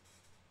channel.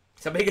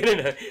 Sabay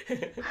ganun, ha?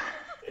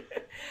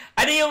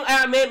 Ano yung,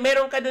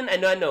 meron ka dun,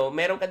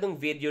 meron ka dun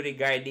video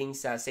regarding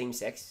sa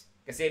same-sex?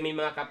 Kasi may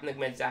mga Kap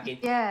nag-message sa akin.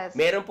 Yes.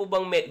 Meron po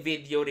bang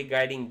video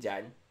regarding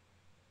dyan?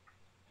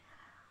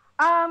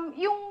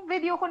 Yung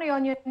video ko na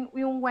yun,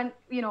 yung when,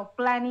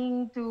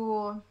 planning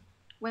to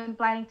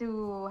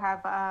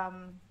have,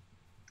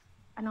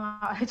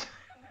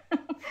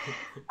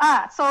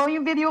 so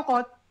yung video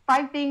ko,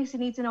 5 things you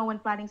need to know when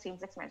planning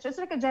same-sex marriage. So it's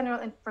like a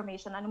general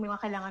information. Ano yung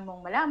mga kailangan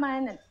mong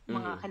malaman,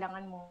 mga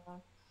kailangan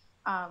mong,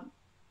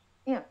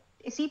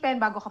 isipin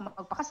bago ka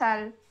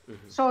magpakasal.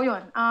 So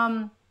yun,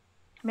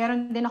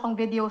 meron din akong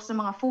videos ng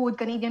mga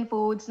Canadian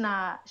foods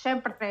na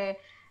syempre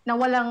na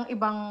walang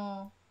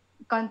ibang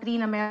country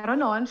na meron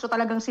nun. So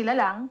talagang sila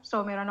lang.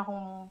 So meron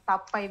akong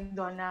top 5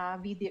 doon na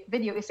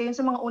video. Isa yun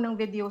sa mga unang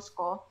videos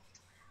ko.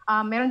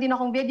 Meron din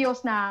akong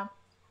videos na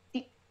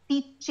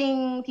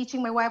teaching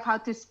my wife how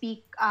to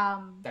speak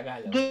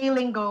gay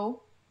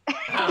lingo.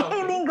 Okay.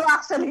 Gay lingo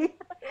actually.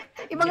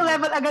 Ibang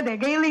level agad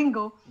gay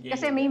lingo.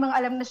 Kasi may mga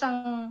alam na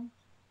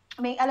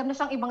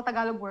siyang ibang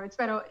Tagalog words,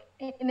 pero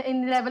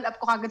in-level up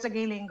ko kagad sa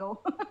gay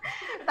lingo.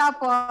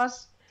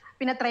 Tapos,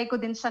 pinatry ko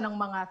din siya ng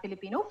mga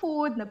Filipino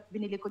food na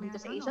binili ko dito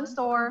sa Asian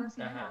store.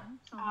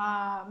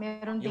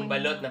 Meron din... Yung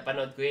balot,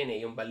 napanood ko yun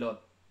yung balot.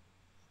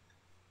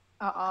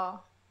 Oo.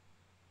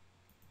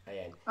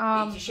 Ayan.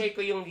 I-share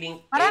ko yung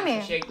link. Marami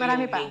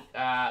Link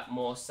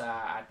mo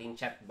sa ating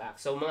chat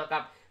box. So, mga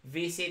Kap,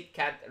 visit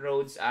Kat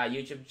Rhodes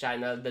YouTube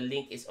channel. The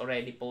link is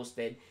already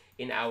posted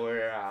in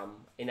our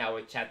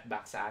chat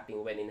box sa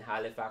ating When in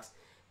Halifax.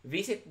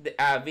 Visit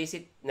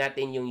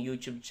natin yung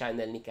YouTube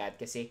channel ni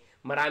Kat kasi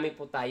marami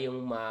po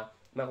tayong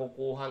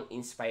makukuhang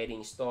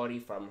inspiring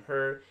story from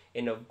her,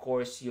 and of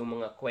course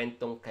yung mga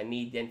kwentong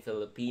Canadian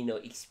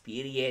Filipino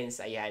experience.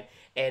 Ayan.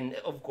 And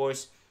of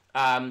course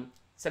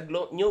sa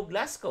New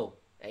Glasgow.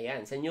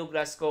 Ayan, sa New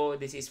Glasgow,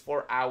 this is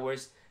 2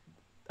 hours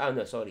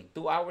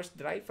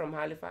drive from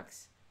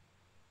Halifax.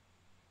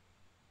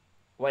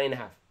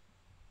 1.5.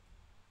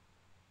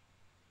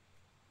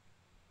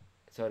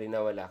 Sorry,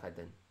 nawala ka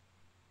dun.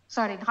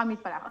 Sorry, nakamute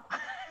pala ako.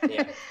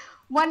 Yeah.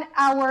 1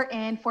 hour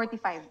and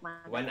 45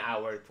 minutes. 1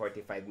 hour,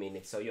 45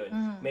 minutes. So, yun.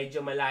 Medyo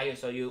malayo.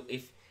 So,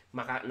 if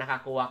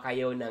nakakuha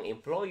kayo ng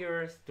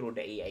employer through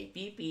the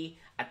AIPP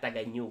at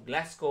taga New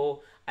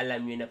Glasgow,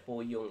 alam nyo na po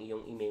yung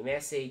email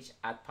message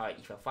at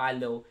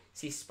ipa-follow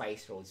si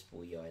Spice Rhodes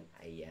po yun.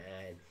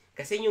 Ayan.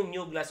 Kasi yung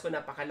New Glasgow,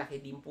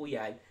 napakalaki din po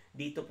yan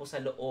dito po sa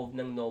loob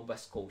ng Nova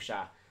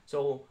Scotia.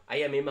 So,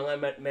 ayan, may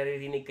mga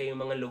maririnig kayong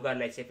mga lugar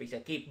like say, for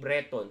example, Cape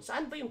Breton.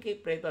 Saan ba yung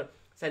Cape Breton?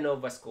 Sa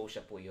Nova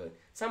Scotia po yun.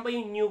 Saan ba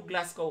yung New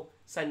Glasgow?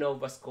 Sa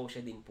Nova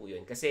Scotia din po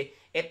yun. Kasi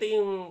ito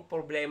yung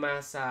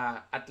problema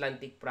sa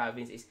Atlantic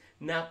Province is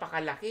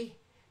napakalaki.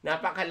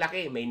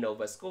 Napakalaki. May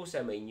Nova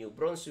Scotia, may New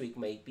Brunswick,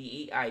 may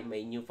PEI,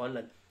 may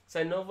Newfoundland.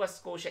 Sa Nova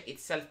Scotia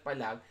itself pa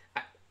lang,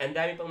 ang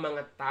dami pang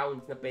mga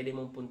towns na pwede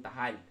mong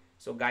puntahan.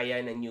 So, gaya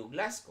ng New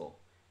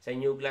Glasgow. Sa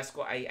New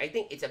Glasgow, I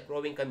think it's a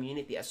growing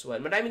community as well.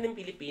 Marami ng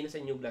Pilipino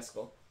sa New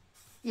Glasgow.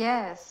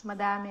 Yes,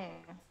 madami.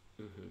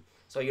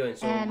 So, yun.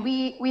 So, and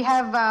we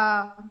have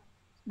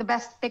the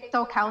best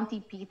Pictou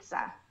County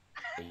pizza.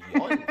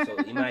 Ayun.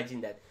 So,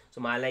 imagine that. So,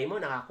 malay mo,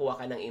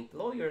 nakakuha ka ng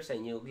employer sa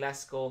New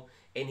Glasgow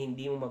and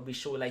hindi mo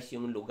ma-visualize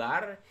yung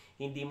lugar,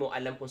 hindi mo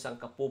alam kung saan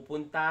ka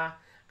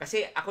pupunta.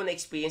 Kasi ako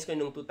na-experience ko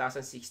noong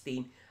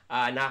 2016,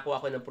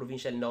 nakakuha ko ng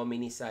provincial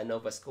nominee sa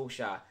Nova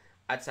Scotia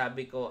at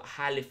sabi ko,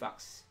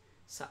 Halifax.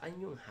 Saan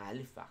yung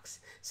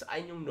Halifax?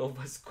 Saan yung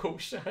Nova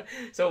Scotia?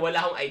 So,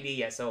 wala akong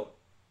idea. So,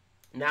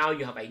 now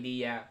you have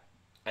idea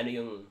ano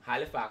yung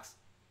Halifax.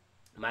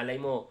 Malay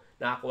mo,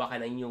 nakakuha ka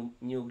ng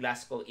New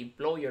Glasgow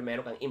employer.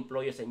 Meron kang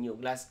employer sa New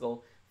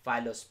Glasgow.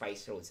 Follow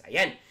Spice Rhodes.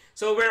 Ayan.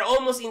 So, we're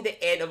almost in the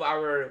end of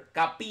our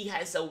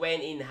KAPehan sa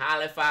When in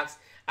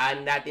Halifax.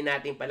 And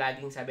natin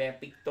palaging sabi,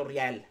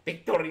 pictorial.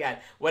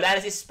 Wala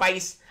na si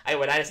Spice.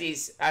 Wala na si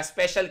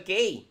Special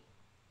K.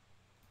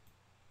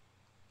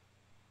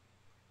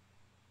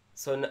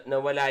 So,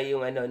 nawala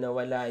yung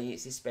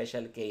si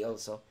Special K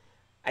also.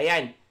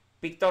 Ayan,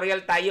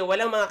 pictorial tayo.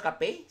 Walang mga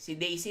kape. Si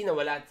Daisy,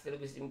 nawala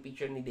talaga yung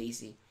picture ni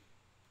Daisy.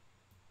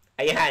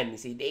 Ayan,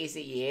 si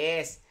Daisy,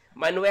 yes.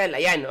 Manuel,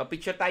 ayan,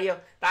 picture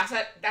tayo. Taas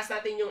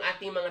natin yung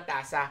ating mga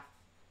tasa.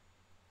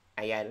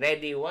 Ayan,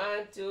 ready?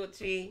 1, 2,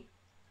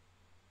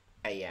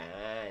 3.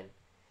 Ayan.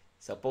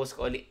 So, post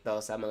ko ulit to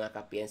sa mga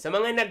kapihan. Sa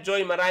mga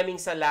nag-join, maraming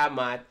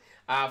salamat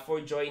for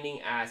joining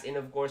us. And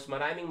of course,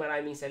 maraming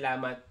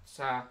salamat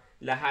sa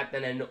lahat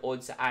na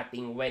nanood sa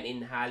ating When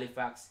in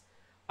Halifax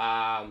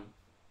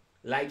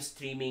live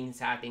streaming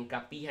sa ating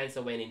kapihan sa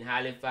When in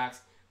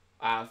Halifax.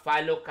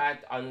 Follow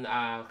Kat on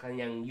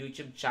kanyang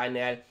YouTube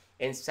channel.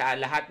 And sa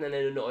lahat na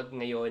nanonood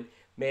ngayon,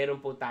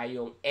 meron po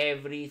tayong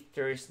every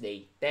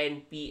Thursday,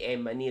 10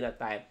 p.m. Manila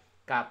time,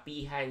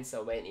 kapihan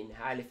sa When in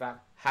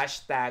Halifax.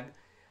 Hashtag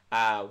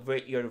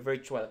your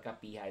virtual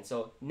kapihan.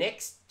 So,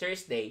 next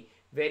Thursday,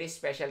 very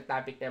special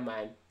topic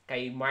naman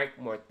kay Mark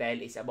Mortel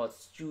is about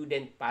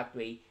student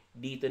pathway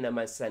dito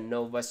naman sa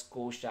Nova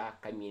Scotia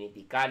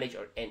Community College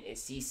or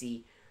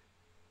NSCC.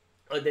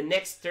 On the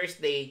next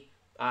Thursday,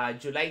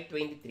 July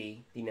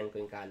 23, tingnan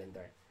ko yung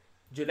calendar.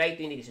 July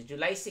 23. So,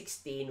 July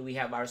 16, we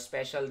have our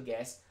special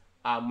guest,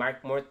 Mark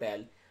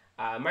Mortel.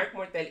 Mark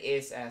Mortel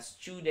is a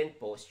student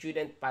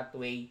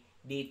pathway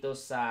dito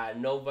sa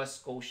Nova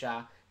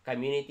Scotia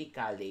Community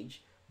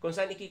College, kung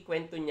saan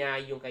ikikwento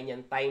niya yung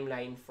kanyang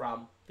timeline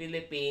from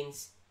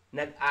Philippines,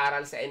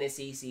 nag-aral sa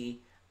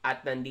NSCC,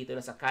 at nandito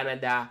na sa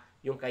Canada,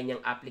 yung kanyang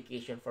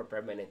application for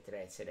permanent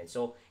residence.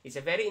 So, it's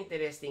a very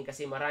interesting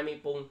kasi marami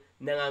pong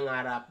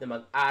nangangarap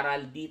na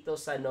mag-aral dito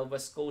sa Nova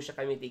Scotia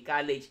Community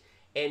College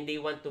and they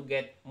want to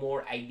get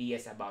more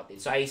ideas about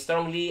it. So, I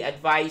strongly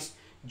advise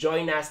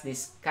join us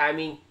this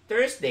coming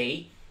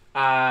Thursday,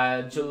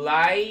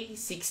 July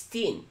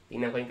 16.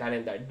 Tingnan ko yung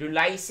calendar.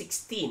 July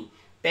 16.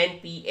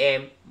 10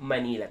 p.m.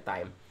 Manila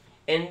time.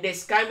 And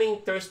this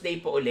coming Thursday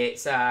po uli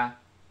sa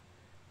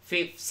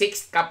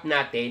 6th cup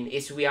natin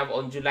is we have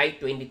on July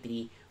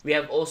 23, we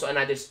have also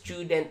another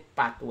student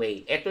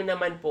pathway. Ito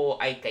naman po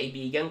ay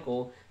kaibigan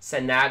ko sa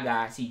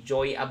Naga, si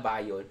Joy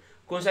Abayon,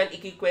 kung saan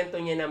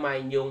ikikwento niya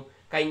naman yung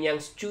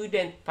kanyang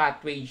student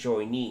pathway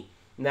journey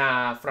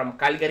na from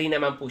Calgary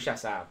naman po siya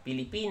sa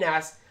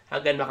Pilipinas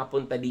hanggang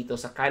makapunta dito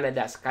sa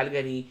Canada, sa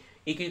Calgary.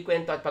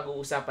 Ikikwento at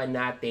pag-uusapan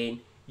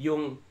natin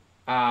yung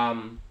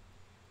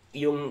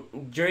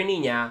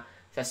journey niya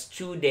sa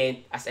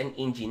student as an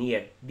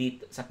engineer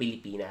dito sa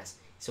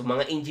Pilipinas. So,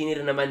 mga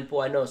engineer naman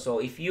po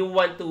So, if you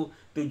want to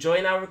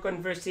join our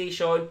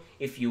conversation,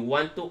 if you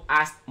want to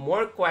ask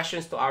more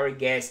questions to our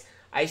guests,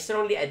 I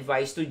strongly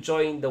advise to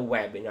join the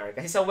webinar.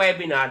 Kasi sa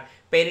webinar,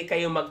 pwede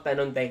kayo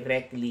magtanong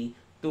directly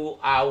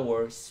to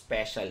our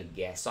special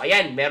guest. So,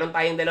 ayan, meron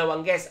tayong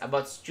dalawang guests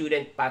about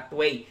student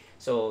pathway.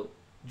 So,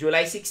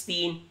 July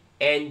 16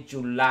 and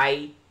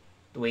July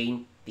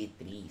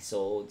 23.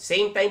 So,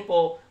 same time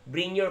po,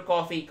 bring your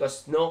coffee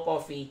because no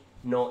coffee,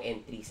 no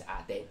entry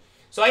sa atin.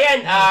 So,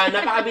 ayan,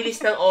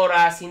 napakabilis ng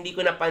oras. Hindi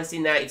ko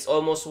napansin na it's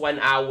almost 1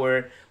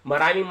 hour.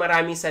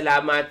 Maraming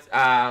salamat,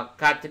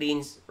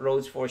 Kathrine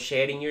Rhodes, for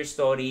sharing your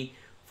story,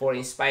 for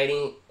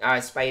inspiring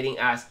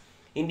us.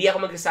 Hindi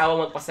ako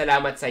magsasawa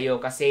magpasalamat sa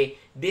iyo kasi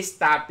this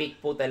topic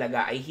po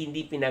talaga ay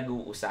hindi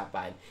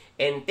pinag-uusapan.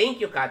 And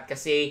thank you, Kat,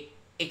 kasi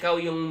ikaw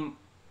yung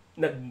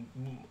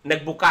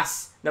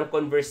nagbukas ng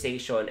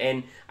conversation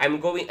and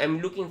I'm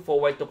looking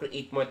forward to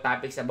create more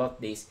topics about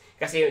this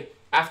kasi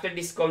after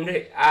this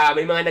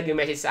may mga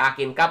nag-message sa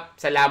akin, Kap,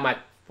 salamat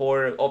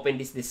for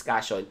open this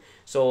discussion.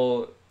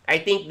 So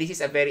I think this is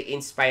a very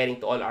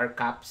inspiring to all our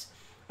Kaps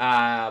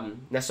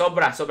na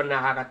sobra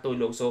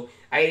nakakatulong. So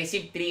I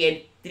received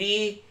three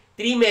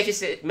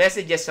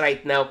messages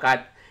right now,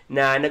 Kat,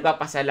 na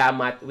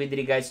nagpapasalamat with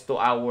regards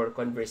to our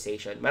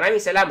conversation.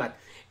 Maraming salamat.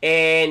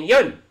 And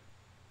yun,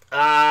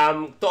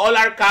 to all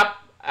our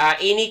Kap,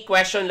 any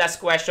last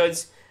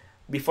questions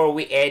before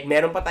we end?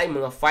 Meron pa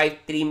tayong mga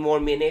 3 more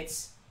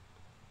minutes.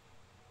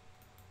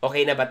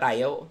 Okay na ba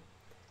tayo?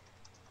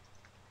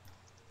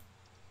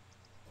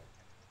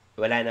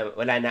 Wala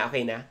na,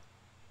 okay na.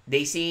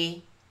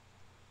 Daisy?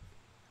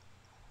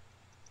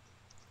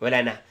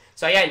 Wala na.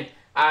 So, ayan,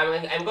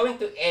 I'm going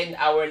to end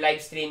our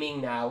live streaming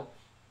now.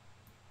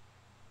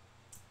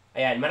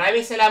 Ayan,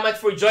 maraming salamat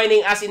for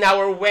joining us in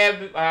our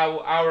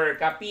our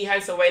kapihan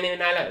sa When in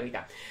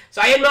Halifax.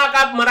 So ayan mga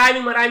Kap,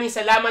 maraming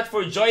salamat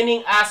for joining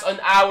us on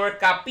our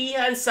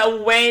kapihan sa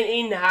When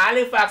in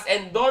Halifax.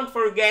 And don't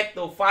forget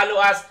to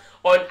follow us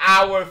on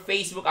our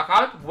Facebook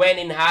account,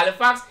 When in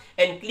Halifax,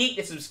 and click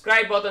the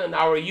subscribe button on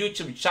our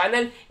YouTube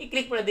channel.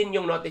 I-click mo na din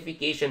yung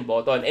notification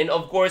button. And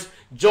of course,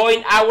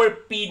 join our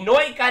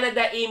Pinoy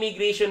Canada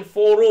Immigration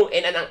Forum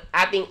and ang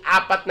ating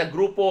 4 na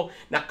grupo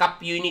na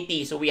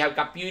KAPmunity. So we have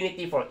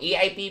KAPmunity for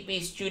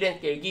AIPP,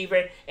 student,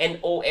 caregiver, and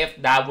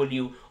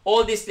OFW.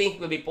 All these links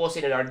will be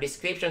posted in our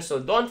description.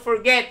 So don't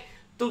forget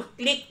to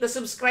click the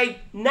subscribe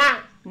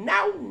now.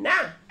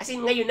 As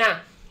in ngayon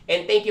na.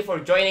 And thank you for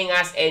joining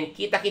us and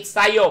kita-kits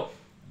tayo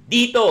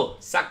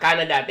dito sa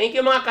Canada. Thank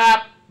you mga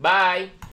Kap. Bye!